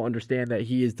and people don't understand that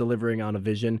he is delivering on a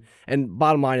vision. And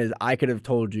bottom line is, I could have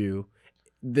told you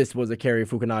this was a Cary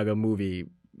Fukunaga movie,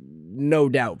 no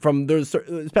doubt.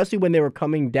 Especially when they were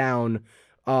coming down,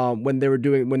 when they were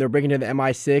breaking into the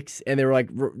MI6 and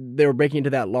they were breaking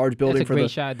into that large building. That's a great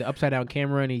shot, the upside down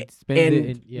camera, and he spins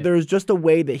it. And there's just a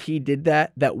way that he did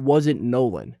that wasn't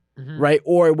Nolan, right?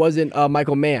 Or it wasn't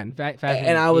Michael Mann.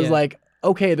 And I was like,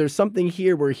 okay, there's something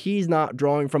here where he's not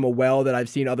drawing from a well that I've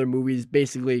seen other movies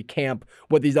basically camp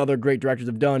what these other great directors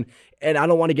have done. And I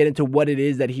don't want to get into what it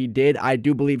is that he did. I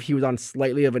do believe he was on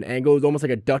slightly of an angle. It was almost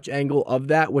like a Dutch angle of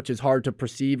that, which is hard to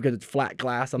perceive because it's flat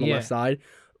glass on the left side.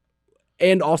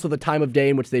 And also the time of day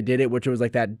in which they did it, which was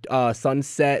like that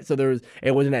sunset. So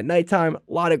it wasn't at nighttime.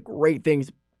 A lot of great things.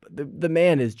 The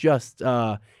man is just,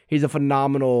 he's a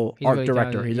phenomenal art really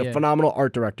director. talented, He's a phenomenal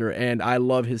art director, and I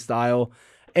love his style.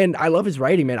 And I love his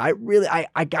writing, man.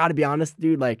 I gotta be honest,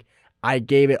 dude. Like, I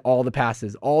gave it all the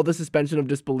passes, all the suspension of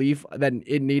disbelief that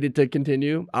it needed to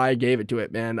continue. I gave it to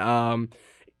it, man.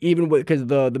 Even because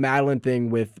the Madeline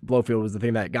thing with Blofeld was the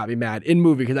thing that got me mad in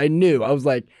movie because I was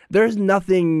like, there's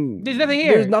nothing here.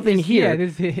 There's nothing here.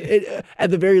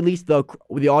 At the very least, the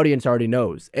audience already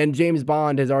knows, and James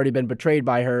Bond has already been betrayed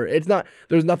by her.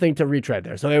 There's nothing to retread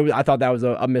there. So I thought that was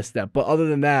a misstep. But other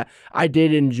than that, I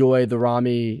did enjoy the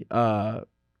Rami.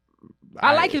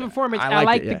 I like his performance. I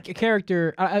like the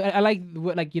character. I like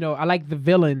I like the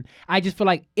villain. I just feel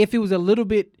like if it was a little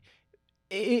bit,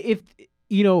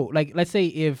 let's say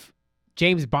if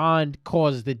James Bond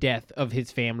caused the death of his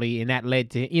family and that led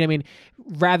to, and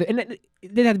it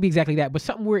didn't have to be exactly that, but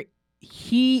something where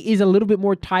he is a little bit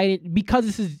more tied in because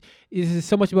this is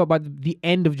so much about the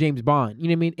end of James Bond. You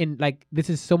know what I mean? And like this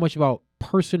is so much about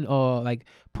personal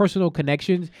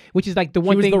connections, which is like the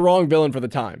one thing. He was the wrong villain for the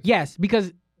time. Yes,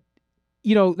 because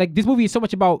this movie is so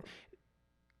much about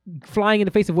flying in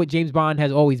the face of what James Bond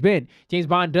has always been. James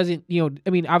Bond doesn't,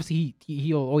 obviously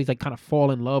he'll always like kind of fall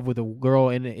in love with a girl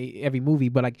in every movie,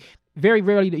 but like very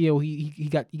rarely, he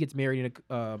gets married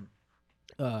in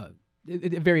at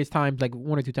various times, like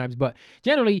one or two times. But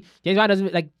generally, James Bond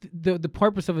doesn't like the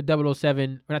purpose of a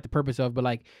 007, or not the purpose of, but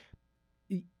like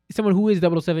someone who is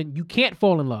 007, you can't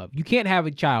fall in love, you can't have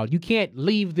a child, you can't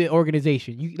leave the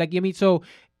organization. So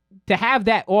to have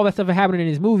all that stuff happening in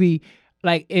his movie,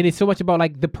 like, and it's so much about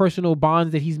like the personal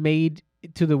bonds that he's made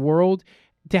to the world.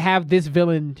 To have this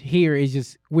villain here is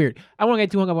just weird. I won't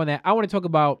get too hung up on that. I want to talk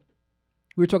about.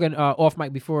 We were talking off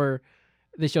mic before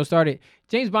the show started.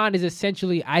 James Bond is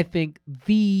essentially, I think,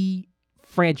 the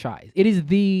franchise. It is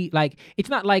it's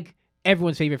not like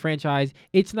everyone's favorite franchise.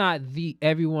 It's not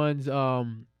everyone's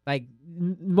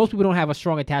most people don't have a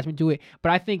strong attachment to it.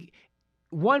 But I think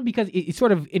one, because it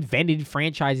sort of invented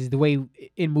franchises the way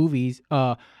in movies.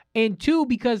 And two,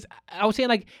 because I was saying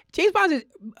like James Bond is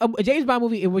a James Bond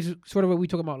movie. It was sort of what we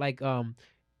talking about, like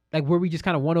were we just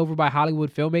kind of won over by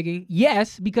Hollywood filmmaking?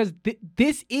 Yes, because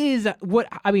this is what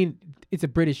I mean. It's a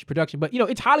British production, but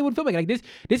it's Hollywood filmmaking. Like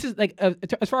this is like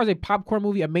as far as a popcorn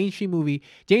movie, a mainstream movie.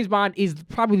 James Bond is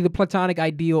probably the platonic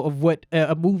ideal of what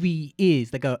a movie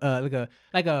is, like a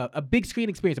big screen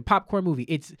experience, a popcorn movie.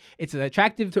 It's an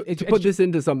attractive. To put this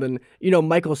into something,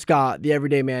 Michael Scott, the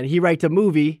everyday man, he writes a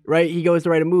movie, right? He goes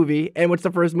to write a movie, and what's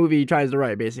the first movie he tries to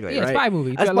write, basically? Yeah, right? Spy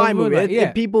movie. A spy movie.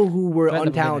 Yeah. People who were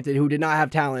untalented, who did not have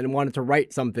talent, and wanted to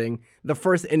write something.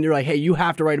 And you're like, hey, you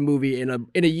have to write a movie in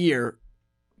a year.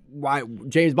 Why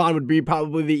James Bond would be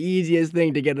probably the easiest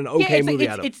thing to get an movie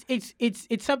out of.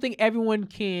 It's something everyone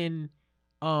can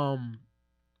kind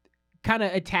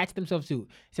of attach themselves to.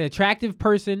 It's an attractive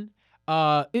person,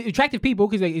 attractive people,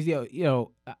 because a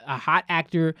hot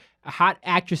actor, hot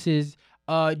actresses,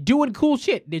 doing cool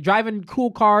shit. They're driving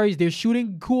cool cars, they're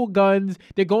shooting cool guns,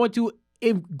 they're going to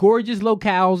gorgeous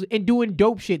locales and doing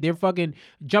dope shit. They're fucking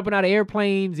jumping out of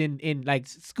airplanes and like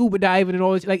scuba diving and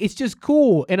all this. Like, it's just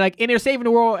cool, and they're saving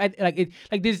the world.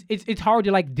 It's hard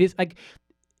to like this. Like,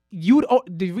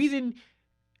 the reason,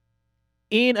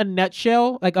 in a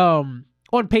nutshell, like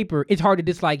on paper, it's hard to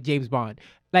dislike James Bond.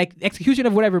 Like execution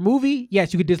of whatever movie,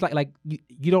 yes, you could dislike. Like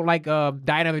you don't like Die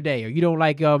Another Day, or you don't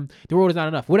like The Road Is Not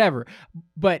Enough, whatever.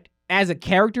 But as a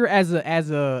character, as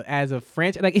a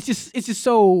franchise, like it's just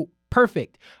so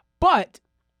perfect. But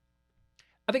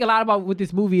I think a lot about what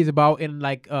this movie is about, and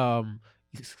like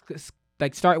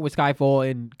starting with Skyfall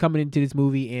and coming into this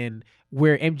movie and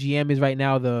where MGM is right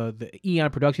now, the Eon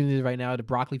Productions is right now, the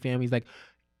Broccoli family is like,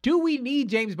 do we need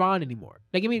James Bond anymore?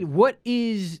 Like, I mean, what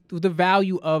is the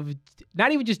value of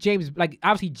not even just James, like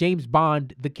obviously James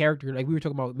Bond, the character, like we were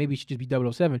talking about, maybe it should just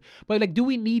be 007, but like, do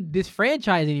we need this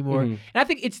franchise anymore? And I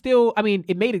think it's still, I mean,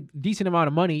 it made a decent amount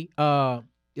of money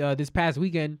this past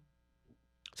weekend.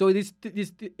 So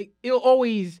it'll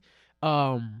always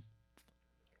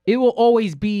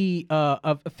be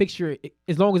a fixture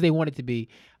as long as they want it to be.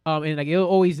 And like it'll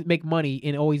always make money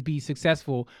and always be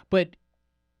successful. But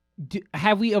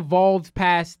have we evolved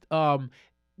past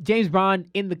James Bond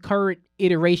in the current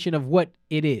iteration of what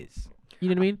it is? You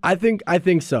know what I mean? I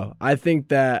think so. I think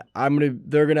that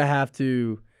they're gonna have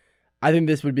to. I think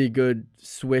this would be a good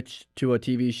switch to a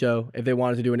TV show if they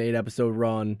wanted to do an 8-episode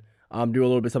run. Do a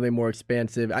little bit something more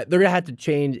expansive. They're gonna have to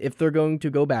change if they're going to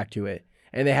go back to it.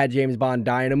 And they had James Bond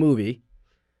die in a movie.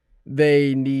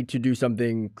 They need to do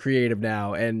something creative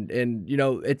now, and you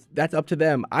know that's up to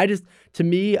them. To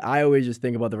me, I always just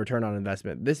think about the return on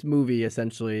investment. This movie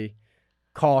essentially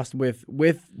cost with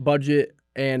budget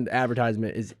and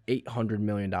advertisement is $800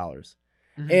 million.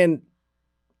 And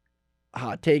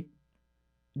hot take,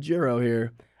 Jiro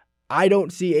here, I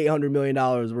don't see $800 million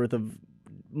worth of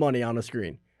money on the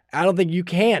screen. I don't think you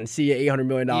can see $800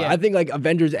 million. Yeah. I think like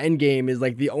Avengers Endgame is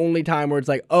like the only time where it's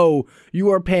like, oh,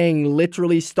 you are paying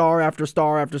literally star after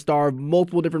star after star of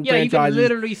multiple different franchises. Yeah, you can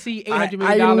literally see $800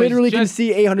 million. I literally can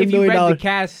see $800 million. If you read the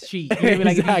cast sheet. You know what I mean?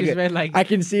 Like, if you just read, like, I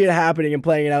can see it happening and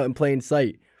playing it out in plain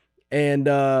sight. And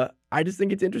I just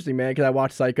think it's interesting, man, because I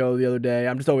watched Psycho the other day.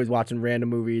 I'm just always watching random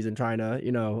movies and trying to,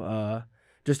 you know,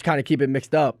 just kind of keep it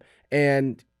mixed up.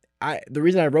 And the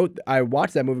reason I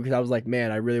watched that movie because I was like,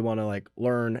 man, I really want to like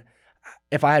learn.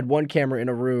 If I had one camera in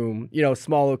a room, you know,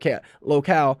 small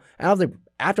locale, and I was like,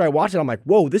 after I watched it, I'm like,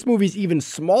 whoa, this movie's even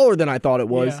smaller than I thought it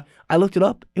was. Yeah. I looked it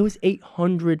up. It was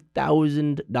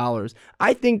 $800,000.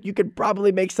 I think you could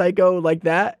probably make Psycho like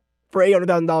that for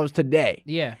 $800,000 today.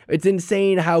 Yeah. It's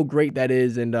insane how great that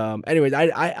is. And anyways,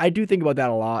 I do think about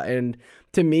that a lot. And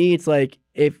to me, it's like,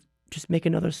 if just make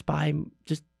another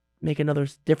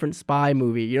different spy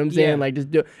movie. You know what I'm saying? Yeah. Like, just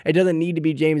do it. Doesn't need to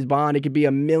be James Bond. It could be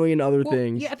a million other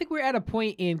things. Yeah, I think we're at a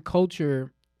point in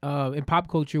culture, in pop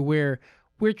culture, where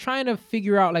we're trying to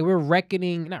figure out, like, we're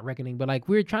trying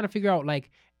to figure out,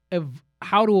 like,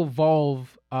 how to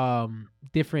evolve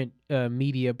different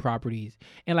media properties.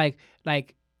 And,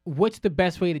 like, what's the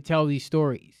best way to tell these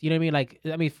stories? You know what I mean? Like,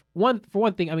 I mean, for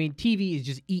one thing, I mean, TV is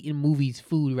just eating movies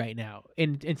food right now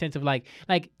in sense of like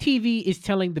TV is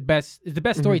telling the best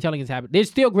storytelling is happening.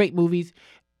 There's still great movies,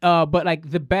 but like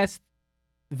the best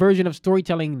version of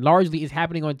storytelling largely is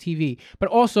happening on TV. But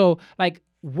also, like,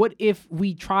 what if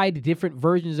we tried different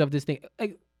versions of this thing?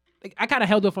 Like I kind of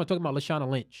held off on talking about Lashana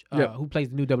Lynch, who plays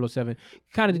the new 007.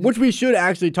 Which we should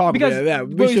actually talk about. Yeah,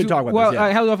 we should talk about this. Yeah. I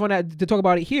held off on that to talk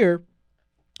about it here.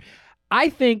 I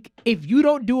think if you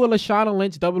don't do a Lashana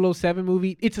Lynch 007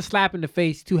 movie, it's a slap in the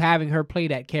face to having her play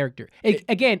that character.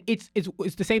 Again, it's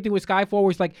the same thing with Skyfall,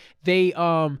 where it's like they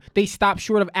stop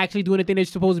short of actually doing the thing they're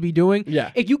supposed to be doing.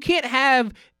 Yeah. If you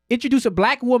can't introduce a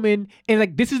black woman and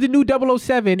like this is the new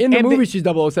 007 in the movie, she's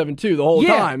 007 too the whole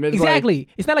time. It's exactly.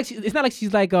 Like, it's not like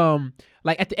she's like at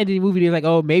the end of the movie they're like,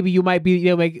 oh, maybe you might be, you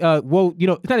know, like well, you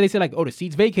know, it's not like they say like, oh, the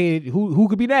seat's vacated. Who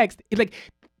could be next? It's like,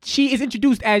 she is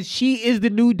introduced as she is the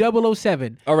new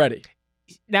 007 already.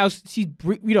 Now she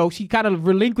kind of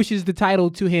relinquishes the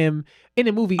title to him in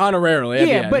the movie honorarily.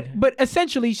 Yeah, but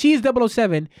essentially she is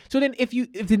 007. So then if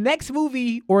the next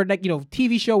movie or like, you know,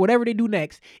 TV show, whatever they do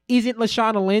next, isn't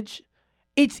Lashana Lynch,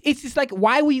 it's just like,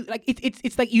 why we like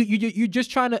it's like you're just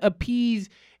trying to appease.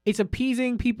 It's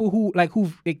appeasing people who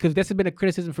because that's been a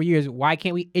criticism for years. Why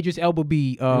can't we Idris Elba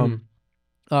be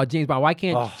James Bond? Why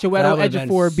can't Chiwetel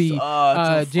Ejiofor be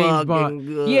James Bond?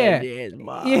 James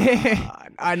Bond. Yeah.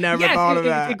 I never thought of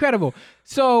that. It's incredible.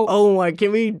 So, oh my,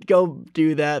 can we go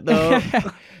do that though?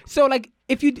 So like,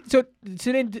 if you to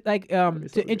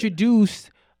introduce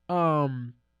LL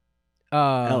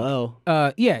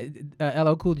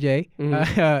Cool J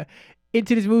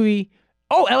into this movie.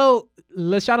 Oh,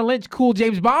 Lashana Lynch, cool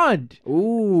James Bond.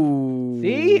 Ooh.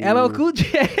 See? LL Cool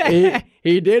J.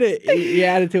 he did it. He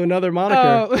added to another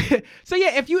moniker. So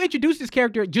yeah, if you introduce this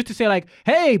character just to say like,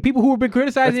 hey, people who have been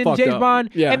criticizing James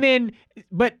Bond, and then,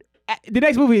 but the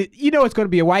next movie, you know, it's going to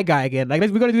be a white guy again. Like we're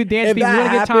going to do a dance If thing. We're that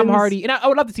going to get Tom happens- Hardy, and I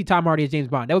would love to see Tom Hardy as James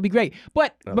Bond. That would be great.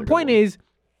 But the good point one. is,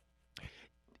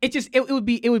 it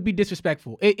would be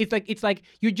disrespectful. It's like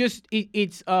you're just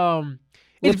it's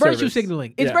Lip virtue service.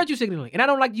 signaling. It's Yeah. virtue signaling, and I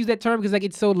don't like to use that term because like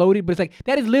it's so loaded. But it's like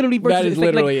that is literally virtue. That is it's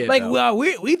like, literally it, like though. well,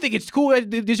 we think it's cool that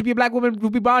there should be a black woman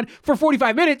who be Bond for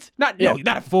 45 minutes. Not Yeah.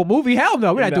 not a full movie. Hell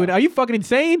no, we're not No. doing that. Are you fucking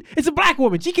insane? It's a black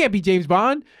woman. She can't be James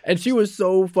Bond. And she was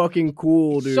so fucking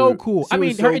cool, dude. So cool. She I mean,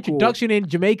 was her so cool. introduction in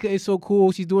Jamaica is so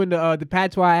cool. She's doing the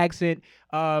patois accent.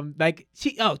 Like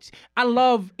I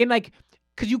love and like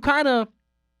because you kind of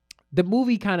the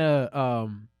movie kind of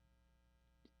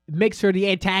makes her the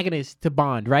antagonist to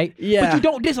Bond, right? Yeah. But you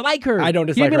don't dislike her. I don't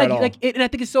You know what dislike her I at mean? all. Like, and I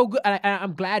think it's so good.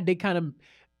 I'm glad they kind of.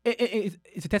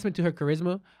 It's a testament to her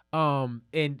charisma.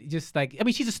 And just like I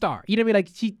mean, she's a star. You know what I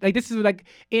mean? Like this is like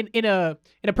in a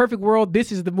perfect world,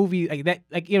 this is the movie like that.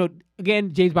 Like you know,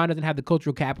 again, James Bond doesn't have the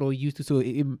cultural capital he used to, so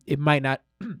it might not.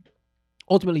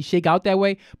 Ultimately shake out that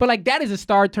way, but like that is a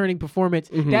star-turning performance.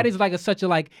 Mm-hmm. That is like such a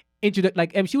like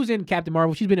and she was in Captain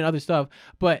Marvel. She's been in other stuff,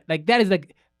 but like that is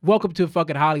like welcome to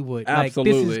fucking Hollywood. Like this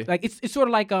Absolutely. is like it's sort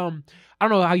of like I don't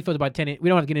know how you feel about Tenet. We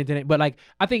don't have to get into it, but like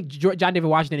I think John David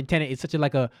Washington in Tenet is such a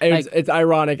like a like It's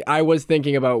ironic. I was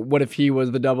thinking about what if he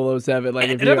was the 007. Like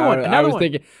if Another you, one, I another was one.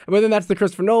 thinking, but then that's the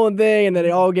Christopher Nolan thing, and then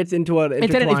it all gets into an Tenet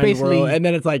is intertwined basically- world, and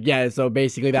then it's like, yeah, so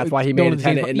basically that's why he made Nolan's it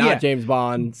Tenet James and Bond. not Yeah. James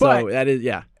Bond. But- So that is,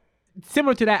 yeah.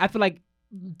 similar to that. I feel like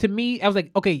to me, I was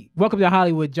like, okay, welcome to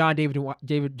Hollywood, John David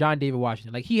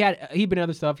Washington. Like he'd been in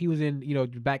other stuff. He was in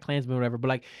Black Klansman or whatever. But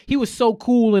like he was so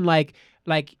cool and like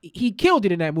he killed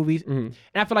it in that movie. Mm-hmm. And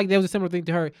I feel like there was a similar thing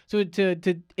to her. So to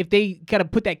if they kind of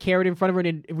put that carrot in front of her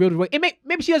and then reeled it away,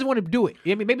 maybe she doesn't want to do it.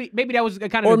 I mean, maybe that was a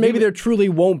kind of Or maybe there truly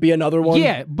won't be another one.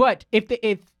 Yeah, but if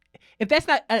that's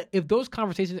not if those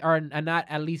conversations are not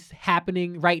at least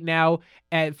happening right now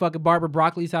at fucking Barbara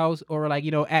Broccoli's house or like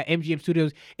at MGM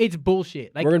Studios, it's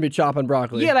bullshit. Like We're gonna be chopping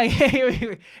broccoli. yeah,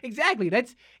 like exactly.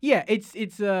 That's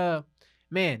it's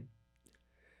man.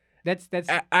 That's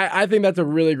I think that's a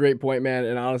really great point, man.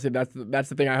 And honestly, that's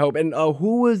the thing I hope. And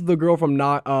who was the girl from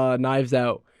Knives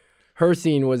Out? Her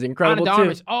scene was incredible Ana de too.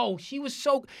 Armas. Oh, she was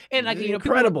so and like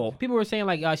Incredible. People were saying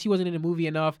like she wasn't in the movie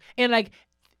enough, and like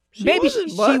She maybe wasn't,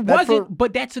 she but that's wasn't, for-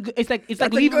 but that's a good. It's like That's a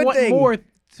leaving good one thing. more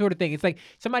sort of thing. It's like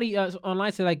somebody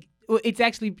online said like it's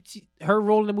actually her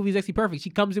role in the movie is actually perfect. She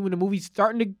comes in when the movie's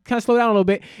starting to kind of slow down a little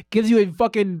bit, gives you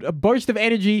a burst of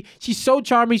energy. She's so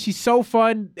charming. She's so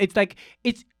fun. It's like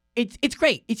it's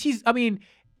great. She's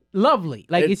lovely.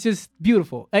 Like it's just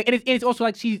beautiful. Like, and it's also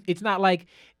like it's not like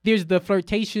there's the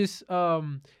flirtatious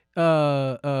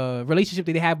relationship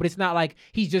that they have, but it's not like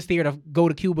he's just there to go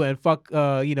to Cuba and fuck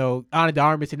Ana de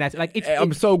Armas and that's like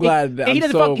I'm so glad that he I'm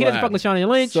doesn't so fuck he doesn't fuck glad. Lashana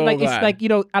Lynch. So like glad. it's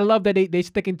like I love that they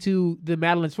sticking to the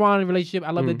Madeline Swan relationship.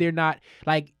 I love that they're not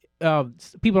like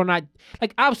people are not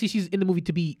like obviously she's in the movie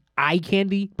to be eye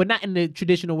candy, but not in the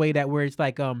traditional way that where it's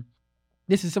like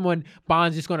this is someone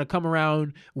Bond's just gonna come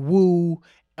around, woo,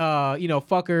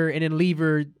 fuck her and then leave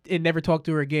her and never talk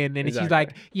to her again. And she's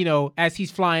like, as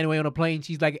he's flying away on a plane,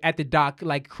 she's like at the dock,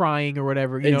 like crying or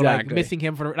whatever, like Exactly. missing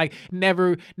him for like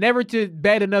never to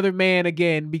bed another man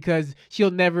again because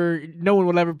no one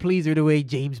will ever please her the way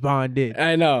James Bond did.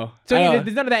 I know. So I know.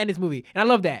 there's none of that in this movie, and I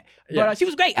love that. But Yeah. she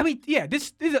was great. I mean, yeah,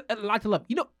 this is a lot to love.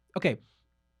 Okay.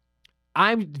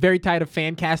 I'm very tired of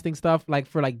fan casting stuff, like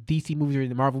for like DC movies or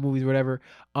the Marvel movies or whatever,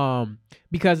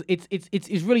 because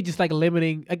it's really just like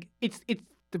limiting. Like it's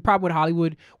the problem with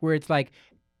Hollywood where it's like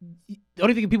the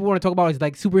only thing people want to talk about is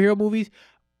like superhero movies.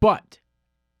 But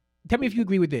tell me if you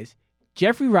agree with this: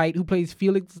 Jeffrey Wright, who plays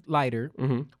Felix Leiter,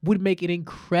 Mhm. would make an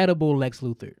incredible Lex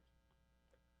Luthor.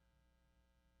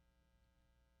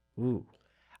 Ooh.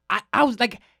 I was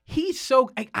like, he's so.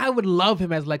 I would love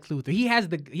him as Lex Luthor. He has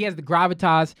the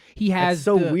gravitas. He has. It's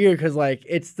so the, weird because like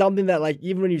it's something that like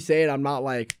even when you say it, I'm not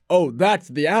like, oh, that's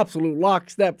the absolute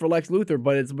lockstep for Lex Luthor,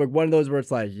 but it's like one of those where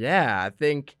it's like, yeah, I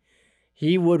think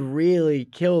he would really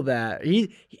kill that. He's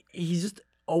just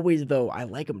always though. I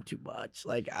like him too much.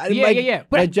 Like I like, yeah.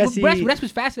 But But Jesse, that's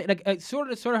what's fascinating. Like sort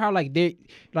of how like they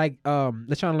like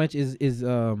Lashana Lynch is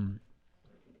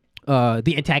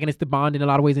the antagonist to Bond in a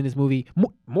lot of ways in this movie.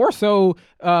 More so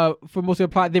for most of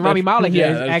the plot than Rami Malek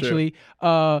yeah, is that's actually.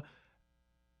 I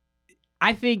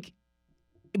think,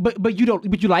 but you don't.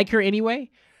 But you like her anyway.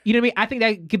 You know what I mean? I think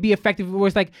that could be effective. Where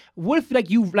it's like, what if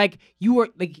you were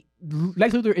like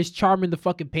Lex Luthor is charming the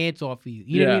fucking pants off of you.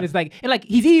 You know what I Yeah. mean? It's like, and like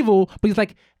he's evil, but he's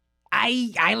like,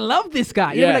 I love this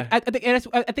guy. You know what I mean?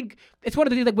 Like, I think it's one of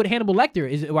the things like with Hannibal Lecter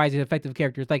is why he's an effective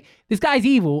character. It's like this guy's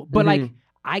evil, but like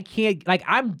I can't like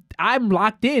I'm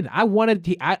locked in. I wanted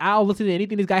to. I'll listen to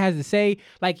anything this guy has to say.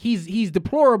 Like he's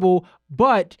deplorable,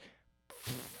 but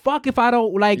fuck if I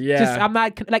don't like. Yeah. Just I'm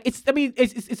not like it's. I mean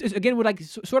it's again with like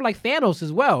sort of like Thanos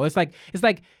as well. It's like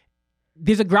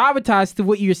there's a gravitas to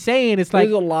what you're saying. It's like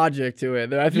there's a logic to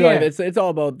it. I feel like it's all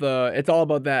about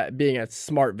that being a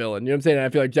smart villain. You know what I'm saying? And I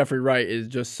feel like Jeffrey Wright is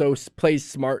just plays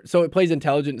smart, so it plays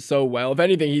intelligent so well. If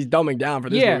anything, he's dumbing down for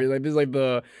this movie. Like this is like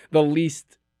the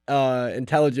least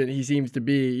intelligent he seems to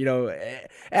be. You know,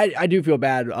 I do feel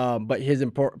bad, but his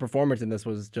performance in this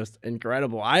was just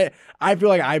incredible. I feel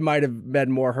like I might have been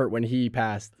more hurt when he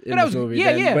passed in this movie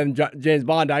than when James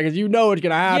Bond died, because you know it's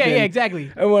gonna happen. Yeah,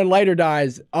 exactly. And when Leiter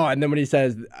dies, and then when he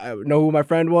says, I know who my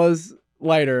friend was?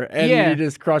 Leiter. And he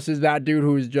just crushes that dude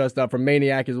who's just from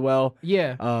Maniac as well.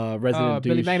 Yeah. Resident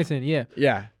Billy douche. Magnuson, yeah.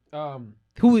 Yeah.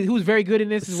 Who's very good in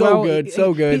this as well.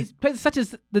 So good. He's playing such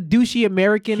as the douchey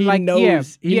American. He like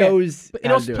knows. He knows. But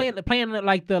and also playing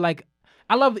like the like.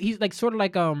 I love. He's like sort of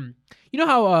like You know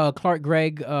how Clark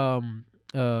Gregg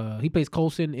he plays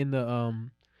Coulson in the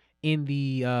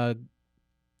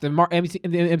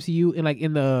MCU and like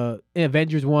in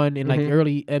Avengers 1 and like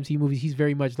early MCU movies. He's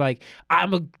very much like,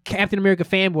 I'm a Captain America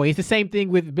fanboy. It's the same thing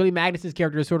with Billy Magnuson's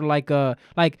character. Sort of like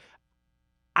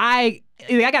I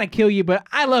gotta kill you, but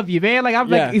I love you, man. Like I'm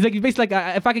like, he's like basically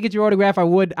like, if I could get your autograph, I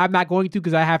would. I'm not going to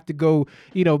because I have to go,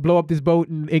 blow up this boat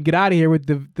and get out of here with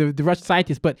the Russian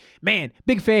scientists. But man,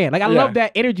 big fan. Like I love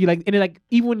that energy. Like and like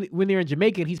even when they're in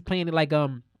Jamaica, and he's playing it like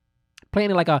I'm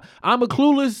a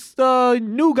clueless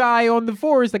new guy on the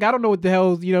force. Like I don't know what the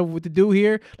hell what to do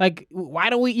here. Like why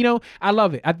don't we? I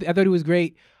love it. I thought it was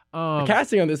great. The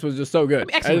casting on this was just so good.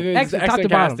 Excellent top to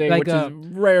bottom. Casting, which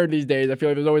is rare these days. I feel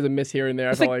like there's always a miss here and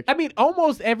there. I mean,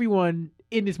 almost everyone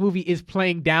in this movie is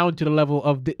playing down to the level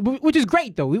of which is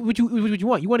great though. Which you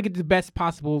want. You want to get the best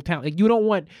possible talent. Like you don't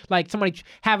want like somebody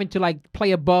having to like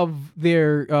play above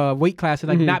their weight class and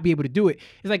like not be able to do it.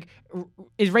 It's like,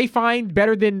 is Ray Fiennes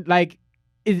better than like?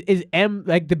 Is M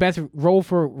like the best role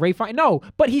for Ray Fiennes? No,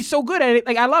 but he's so good at it.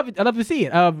 Like I love it. I love to see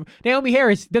it. Naomi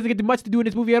Harris doesn't get much to do in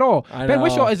this movie at all. Ben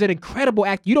Whishaw is an incredible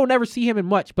actor. You don't never see him in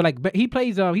much, but like he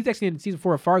plays. He's actually in season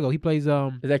 4 of Fargo. He plays.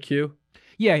 Is that Q?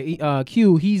 Yeah,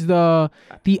 Q. He's the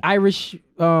Irish.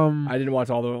 I didn't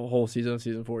watch all the whole season of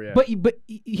season 4 yet. But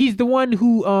he's the one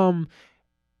who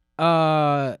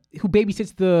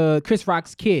babysits the Chris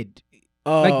Rock's kid.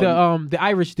 Like the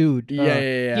Irish dude.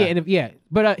 Yeah.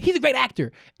 But he's a great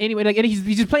actor. Anyway, like and he's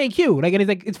just playing Q. Like and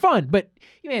it's fun. But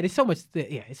man, it's so much.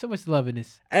 It's so much love in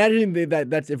this. And I think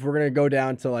that's if we're gonna go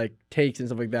down to like takes and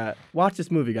stuff like that. Watch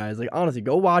this movie, guys. Like honestly,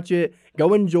 go watch it.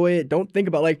 Go enjoy it. Don't think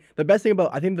about like the best thing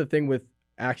about. I think the thing with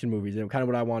action movies and kind of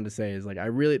what I wanted to say is like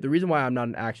the reason why I'm not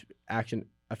an action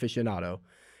aficionado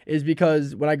is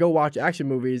because when I go watch action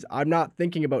movies, I'm not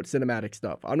thinking about cinematic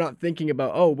stuff. I'm not thinking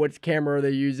about, what camera are they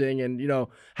using and,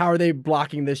 how are they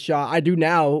blocking this shot? I do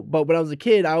now, but when I was a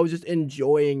kid, I was just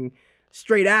enjoying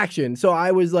straight action. So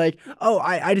I was like,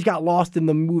 I just got lost in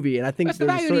the movie. And I think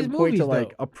there's a certain point to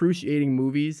like appreciating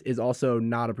movies is also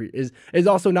not is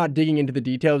also not digging into the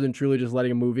details and truly just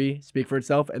letting a movie speak for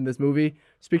itself. And this movie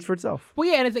speaks for itself. Well,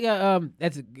 yeah, and it's like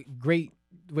that's a great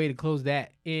way to close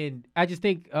that. And I just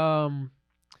think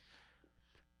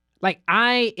like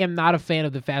I am not a fan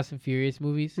of the Fast and Furious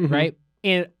movies, right?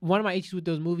 And one of my issues with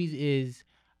those movies is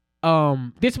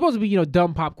they're supposed to be,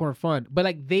 dumb popcorn fun, but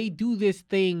like they do this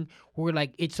thing where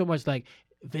like it's so much like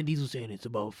Vin Diesel saying it's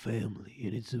about family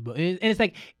and it's about and it's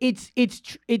like it's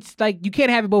like you can't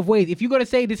have it both ways. If you're gonna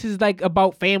say this is like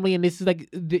about family and this is like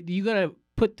you're gonna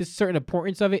put this certain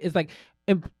importance of it, it's like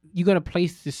you're gonna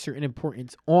place this certain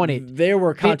importance on it. There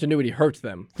where continuity hurts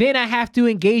them. Then I have to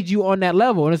engage you on that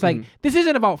level, and it's like this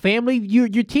isn't about family.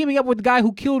 You're teaming up with the guy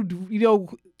who killed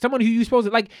someone who you supposed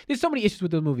to like. There's so many issues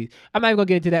with those movies. I'm not even gonna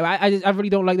get into that. I really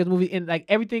don't like those movies, and like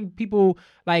everything people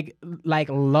like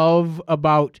love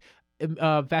about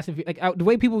Fast and Furious, like the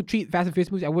way people treat Fast and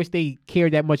Furious movies, I wish they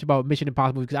cared that much about Mission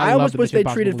Impossible because I almost wish they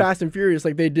treated Fast and Furious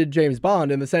like they did James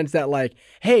Bond in the sense that like,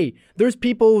 hey, there's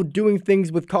people doing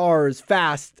things with cars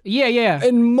fast. Yeah.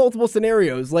 In multiple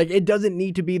scenarios, like it doesn't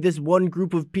need to be this one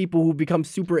group of people who become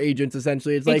super agents.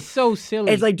 Essentially, it's like so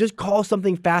silly. It's like just call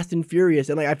something Fast and Furious,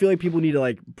 and like I feel like people need to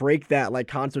like break that like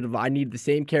concept of I need the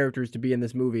same characters to be in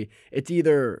this movie. It's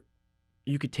either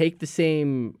you could take the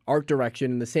same art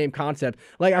direction and the same concept,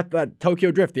 like I thought Tokyo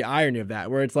Drift, the irony of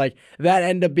that, where it's like that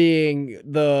ended up being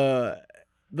the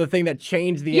thing that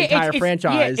changed the entire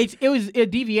franchise. Yeah, it was a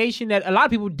deviation that a lot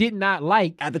of people did not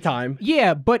like at the time.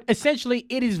 Yeah, but essentially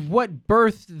it is what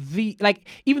birthed the like.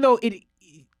 Even though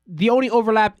the only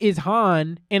overlap is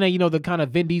Han and the kind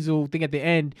of Vin Diesel thing at the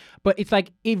end. But it's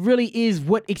like it really is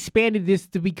what expanded this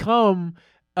to become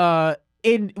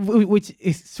which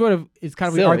is sort of is kind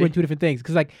of Silly. arguing two different things,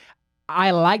 because like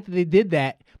I like that they did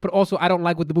that, but also I don't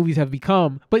like what the movies have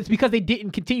become. But it's because they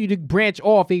didn't continue to branch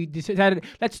off. They decided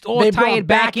let's all tie it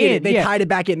back in. They tied it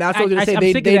back in. That's what I was gonna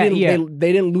say.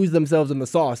 They didn't lose themselves in the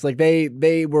sauce. Like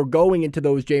they were going into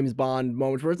those James Bond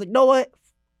moments where it's like, know what?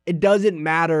 It doesn't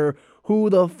matter who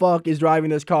the fuck is driving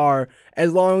this car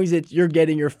as long as you're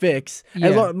getting your fix. Yeah.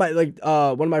 As long,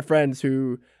 one of my friends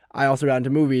who I also got into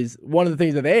movies, one of the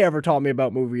things that they ever taught me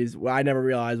about movies, what I never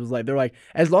realized was like, they're like,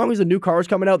 as long as a new car is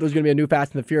coming out, there's going to be a new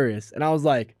Fast and the Furious. And I was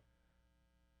like,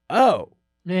 oh,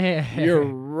 you're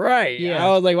right. Yeah. I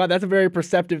was like, wow, that's a very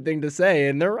perceptive thing to say.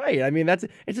 And they're right. I mean, it's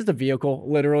just a vehicle,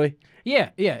 literally.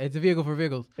 Yeah, it's a vehicle for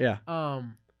vehicles. Yeah.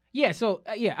 So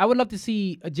I would love to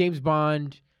see a James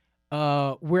Bond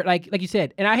where like you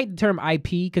said, and I hate the term IP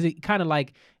because it kind of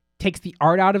like takes the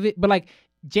art out of it, but like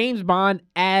James Bond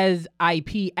as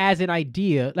IP, as an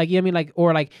idea, like, you know what I mean, like,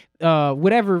 or like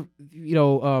whatever,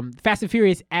 Fast and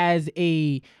Furious as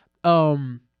a world,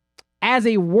 you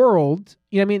know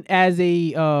what I mean, as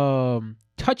a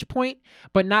touch point,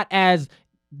 but not as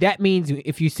that means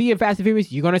if you see a Fast and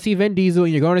Furious, you're gonna see Vin Diesel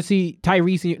and you're gonna see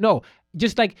Tyrese. No,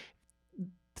 just like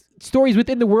stories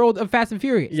within the world of Fast and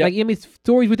Furious. Yep. Like, I mean,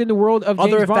 stories within the world of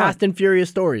other James Bond. Fast and Furious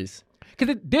stories.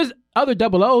 Because there's other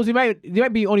 00s. There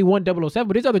might be only one 007,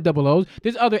 but there's other 00s.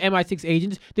 There's other MI6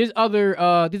 agents. There's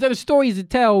other stories to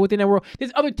tell within that world.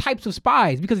 There's other types of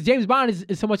spies, because James Bond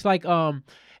is so much like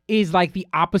is like the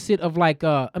opposite of like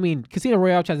I mean, Casino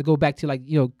Royale tries to go back to like,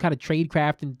 kind of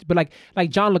tradecraft, but like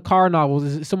John le Carre novels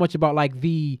is so much about like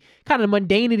the kind of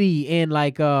mundanity and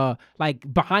like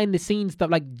behind the scenes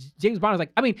stuff. Like James Bond is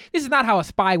like, I mean, this is not how a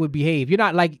spy would behave. You're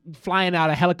not like flying out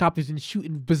of helicopters and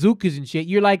shooting bazookas and shit.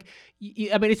 You're like,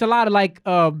 I mean, it's a lot of like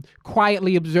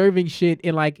quietly observing shit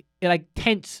in like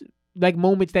tense like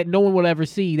moments that no one will ever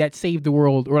see that save the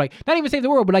world, or like not even save the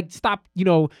world, but like stop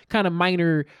kind of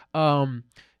minor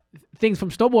things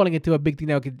from snowballing into a big thing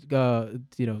that could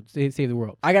save the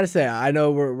world. I gotta say, I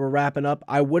know we're wrapping up.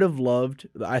 I would have loved.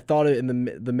 I thought it in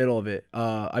the middle of it.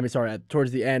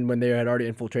 Towards the end when they had already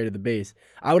infiltrated the base.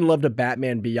 I would have loved a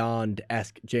Batman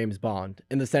Beyond-esque James Bond,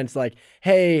 in the sense like,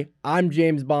 hey, I'm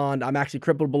James Bond. I'm actually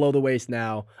crippled below the waist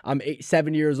now. I'm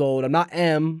 7 years old. I'm not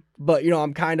M, but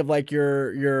I'm kind of like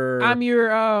your. I'm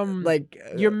your like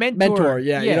your mentor. Mentor,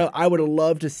 yeah. I would have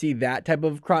loved to see that type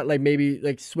of like maybe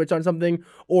like switch on something,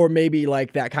 or maybe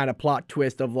like that kind of plot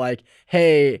twist of like,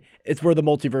 hey, it's where the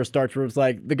multiverse starts, where it's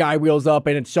like the guy wheels up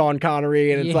and it's Sean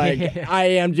Connery and it's like, I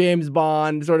am James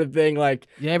Bond sort of thing. Like,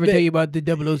 did I ever tell you about the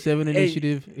 007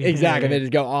 initiative? Exactly. They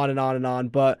just go on and on and on.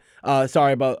 But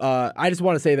sorry about. I just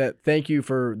want to say that thank you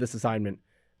for this assignment.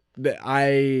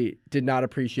 I did not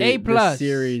appreciate this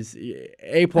series.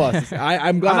 A+. I'm glad.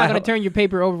 I'm not gonna turn your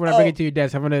paper over when I bring it to your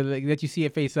desk. I'm gonna let you see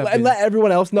it face up and let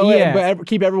everyone else know it, but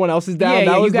keep everyone else's down.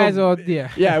 Yeah, you guys all.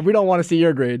 Yeah, yeah. We don't want to see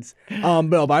your grades.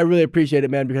 But I really appreciate it,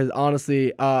 man, because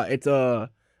honestly,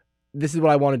 this is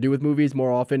what I want to do with movies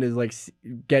more often, is like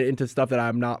get into stuff that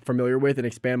I'm not familiar with and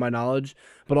expand my knowledge,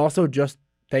 but also just.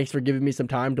 Thanks for giving me some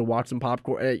time to watch some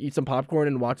popcorn, eat some popcorn,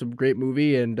 and watch a great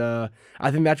movie. And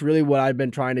I think that's really what I've been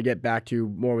trying to get back to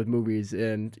more with movies,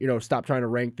 and stop trying to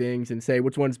rank things and say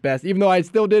which one's best. Even though I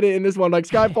still did it in this one, like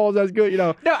Skyfall's as good.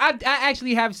 No, I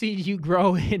actually have seen you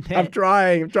grow in that. I'm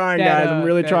trying, guys. I'm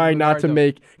really trying not to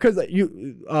make, because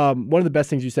one of the best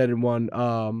things you said in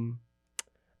one.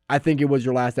 I think it was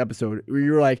your last episode where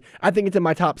you were like, I think it's in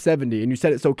my top 70. And you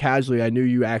said it so casually, I knew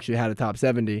you actually had a top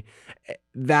 70.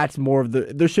 That's more of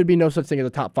there should be no such thing as a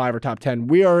top 5 or top 10.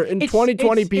 We are in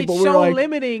 2020 people. It's we're so like,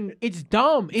 limiting. It's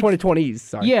dumb. 2020s,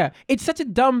 sorry. Yeah. It's such a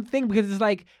dumb thing, because it's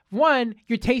like, one,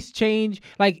 your tastes change.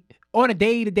 Like on a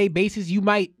day-to-day basis,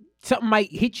 something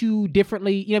might hit you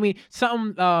differently. You know what I mean?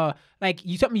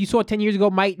 Something, something you saw 10 years ago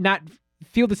might not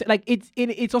feel the same. Like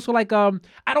it's also like I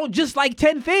don't just like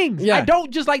 10 things. Yeah. I don't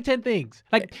just like 10 things.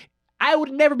 Like I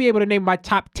would never be able to name my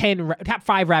top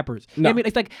 5 rappers. You know what I mean?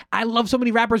 It's like I love so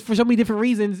many rappers for so many different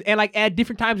reasons, and like at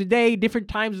different times of day, different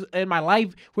times in my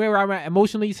life where I'm at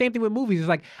emotionally. Same thing with movies. It's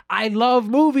like I love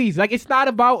movies. Like it's not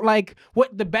about like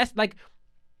what the best, like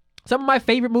some of my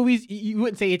favorite movies, you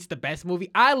wouldn't say it's the best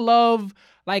movie. I love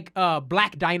like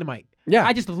Black Dynamite. Yeah.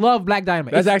 I just love Black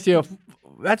Dynamite. That's actually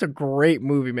that's a great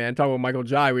movie, man. Talking about Michael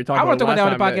Jai, we talked I about want to talk about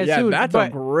last that on the time. podcast Yeah, soon. that's but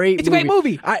a great it's movie. a great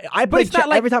movie. I But play it's not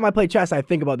like- every time I play chess, I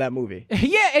think about that movie.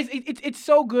 Yeah, it's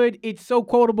so good. It's so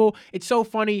quotable. It's so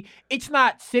funny. It's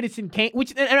not Citizen Kane,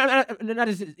 which and not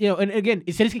as, and again,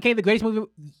 is Citizen Kane the greatest movie?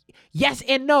 Yes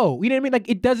and no. You know what I mean? Like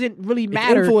it doesn't really Its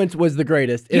matter. influence was the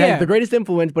greatest. It Yeah. has the greatest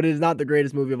influence, but it is not the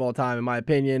greatest movie of all time, in my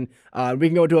opinion. We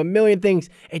can go into a million things.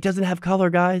 It doesn't have color,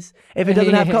 guys. If it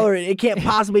doesn't have color, it can't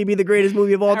possibly be the greatest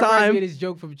movie of all That reminds me time. of this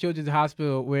joke from Children's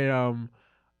Hospital where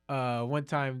one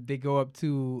time they go up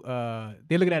to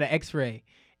they're looking at an X-ray.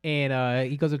 And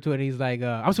he goes up to it and he's like,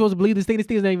 I'm supposed to believe this thing is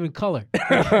not even in color. But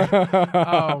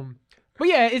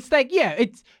yeah, it's like,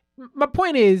 it's my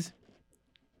point is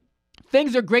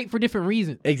things are great for different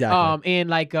reasons. Exactly. And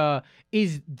like,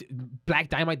 is Black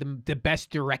Dynamite the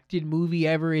best directed movie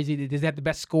ever? Does it have the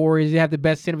best score? Does it have the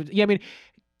best cinema? Yeah, I mean,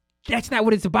 that's not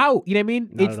what it's about. You know what I mean?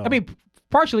 Not at all.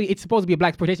 Partially it's supposed to be a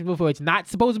blaxploitation film, so it's not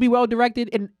supposed to be well directed,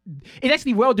 and it's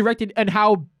actually well directed and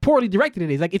how poorly directed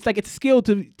it is. Like it's a skill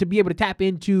to be able to tap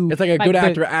into. It's like a good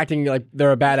actor acting like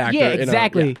they're a bad actor. Yeah,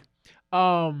 exactly.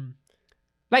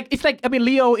 Like it's like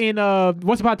Leo in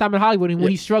Once Upon a Time in Hollywood, and when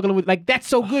he's struggling with that's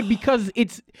so good because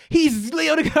he's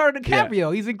Leo DiCaprio.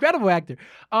 Yeah. He's an incredible actor.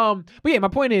 But yeah, my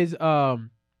point is what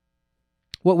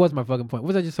was my fucking point? What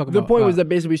was I just talking about? The point was that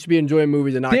basically we should be enjoying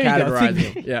movies and not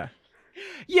categorizing them. Yeah.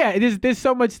 Yeah, there's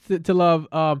so much to love.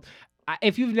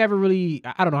 If you've never really,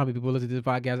 I don't know how many people listen to this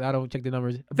podcast. I don't check the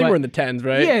numbers. I think we're in the tens,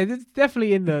 right? Yeah, it's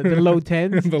definitely in the low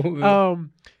tens.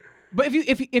 But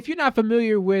if you're not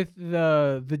familiar with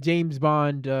the James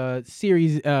Bond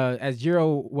series, as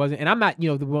Jiro wasn't, and I'm not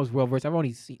the most well versed. I've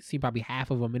only seen probably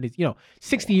half of them, and it's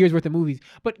 60 years worth of movies.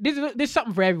 But there's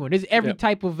something for everyone. There's every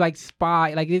type of like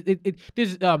spy. Like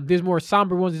there's more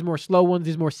somber ones, there's more slow ones,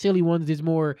 there's more silly ones, there's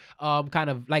more kind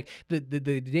of like the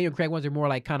Daniel Craig ones are more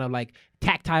like kind of like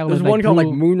tactile. There's and, one called like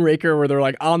brutal. Moonraker where they're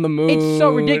like on the moon. It's so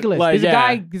ridiculous. Like,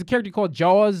 There's a character called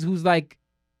Jaws who's like,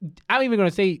 I'm even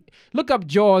gonna say, look up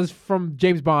Jaws from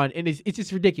James Bond, and it's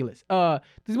just ridiculous.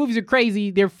 These movies are crazy.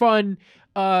 They're fun.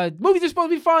 Movies are supposed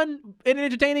to be fun and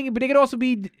entertaining, but they could also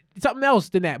be something else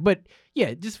than that. But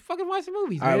yeah, just fucking watch the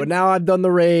movies. All man. right, well now I've done the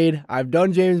raid. I've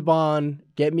done James Bond.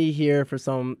 Get me here for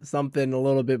something a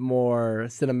little bit more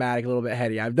cinematic, a little bit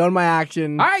heady. I've done my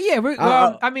action. All right, yeah.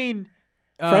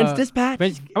 French Dispatch.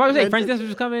 I'm about to say French Dispatch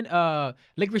is coming.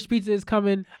 Licorice Pizza is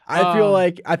coming. I feel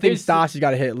like I think there's- Stash has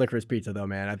got to hit Licorice Pizza though,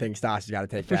 man. I think Stash has got to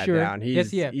take For that sure. down.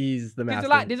 He's the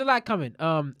master. There's a lot coming.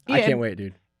 I can't wait,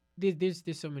 dude. There's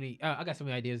so many. I got so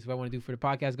many ideas what I want to do for the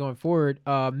podcast going forward.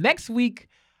 Next week,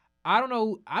 I don't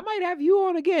know. I might have you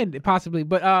on again, possibly.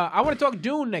 But I want to talk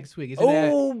Dune next week.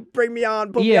 Bring me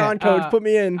on. Put me on, coach. Put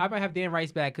me in. I might have Dan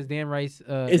Rice back because Dan Rice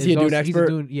Is he a Dune he's expert?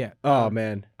 Dune, yeah. Oh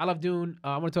man. I love Dune.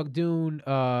 I want to talk Dune.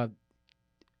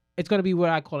 It's gonna be what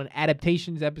I call an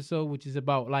adaptations episode, which is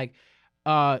about like,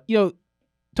 talking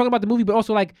about the movie, but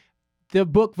also like the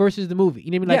book versus the movie.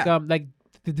 You know what I mean? Like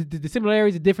the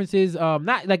similarities, the differences.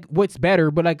 Not like what's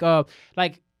better, but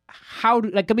like how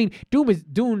do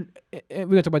Dune. We're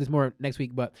gonna talk about this more next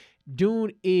week, but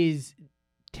Dune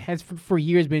has for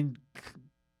years been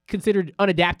considered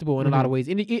unadaptable in a lot of ways,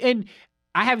 and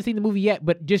I haven't seen the movie yet,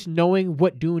 but just knowing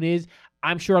what Dune is,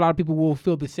 I'm sure a lot of people will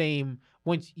feel the same.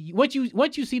 Once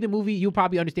you see the movie, you'll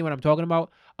probably understand what I'm talking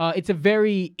about. It's a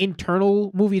very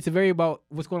internal movie. It's a very about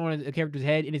what's going on in a character's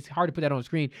head, and it's hard to put that on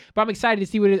screen. But I'm excited to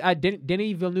see what it is.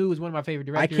 Denis Villeneuve is one of my favorite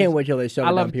directors. I can't wait till they shove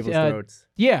it down people's throats.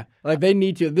 Yeah, like they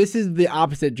need to. This is the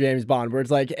opposite James Bond, where it's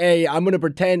like, hey, I'm gonna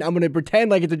pretend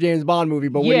like it's a James Bond movie,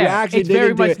 but when you actually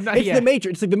dig into it, it's the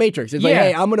Matrix. It's like the Matrix. It's like,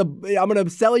 hey, I'm gonna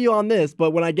sell you on this, but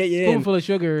when I get you spoonful of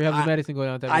sugar, have the medicine going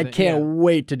on. I can't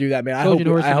wait to do that, man. I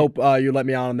hope you let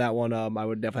me on that one. I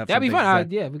would definitely have. That'd be fun.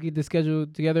 We get the schedule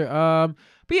together.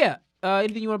 But yeah.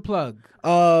 Anything you want to plug?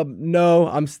 No,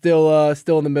 I'm still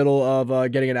in the middle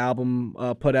of getting an album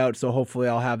put out, so hopefully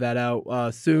I'll have that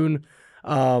out soon.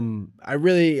 I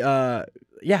really I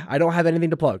don't have anything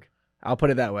to plug. I'll put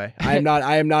it that way. I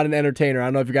am not an entertainer. I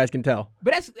don't know if you guys can tell.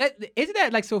 But isn't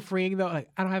that like so freeing though? Like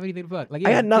I don't have anything to plug. Like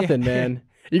I got nothing, man.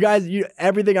 You guys,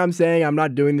 everything I'm saying, I'm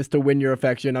not doing this to win your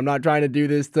affection. I'm not trying to do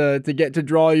this to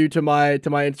draw you to my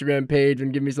Instagram page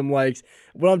and give me some likes.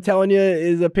 What I'm telling you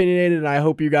is opinionated, and I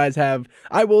hope you guys have.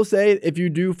 I will say, if you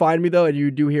do find me though, and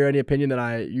you do hear any opinion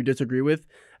that you disagree with,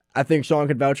 I think Sean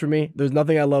could vouch for me. There's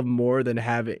nothing I love more than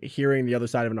hearing the other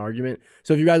side of an argument.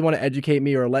 So if you guys want to educate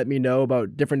me or let me know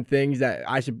about different things that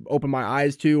I should open my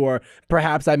eyes to, or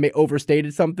perhaps I may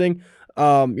overstated something,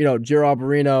 Jiro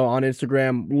Alberino on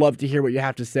Instagram, love to hear what you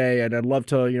have to say, and I'd love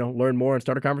to, learn more and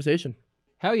start a conversation.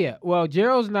 Hell yeah. Well,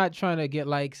 Gerald's not trying to get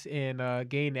likes and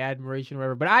gain admiration or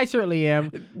whatever, but I certainly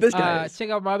am. This guy is.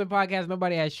 Check out my other podcast,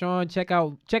 Nobody Has Sean. Check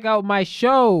out my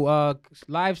show,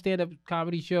 live stand-up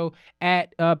comedy show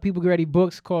at People Get Ready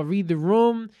Books called Read the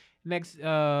Room. Next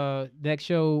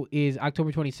show is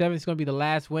October 27th. It's going to be the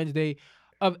last Wednesday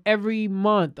of every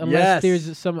month, unless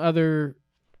there's some other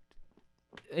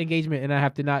engagement and I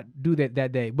have to not do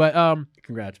that day. But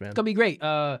Congrats, man. it's gonna be great.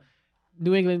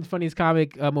 New England's funniest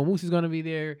comic, Momoose is gonna be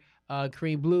there.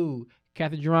 Kareem Blue,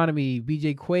 Catherine Geronimi,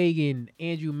 BJ Quagan,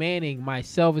 Andrew Manning,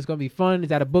 myself. It's gonna be fun.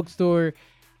 It's at a bookstore.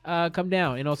 Come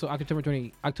down. And also October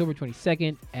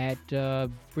 22nd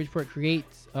at Bridgeport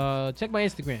Creates. Check my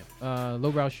Instagram,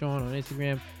 Lowbrow Sean on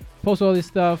Instagram. Post all this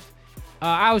stuff.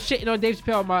 I was shitting on Dave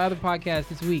Chappelle on my other podcast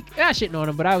this week. Not shitting on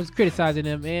him, but I was criticizing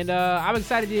him. And I'm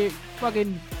excited to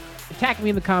fucking attack me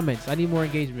in the comments. I need more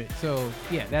engagement. So,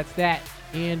 yeah, that's that.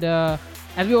 And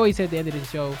as we always say at the end of the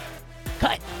show,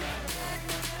 cut.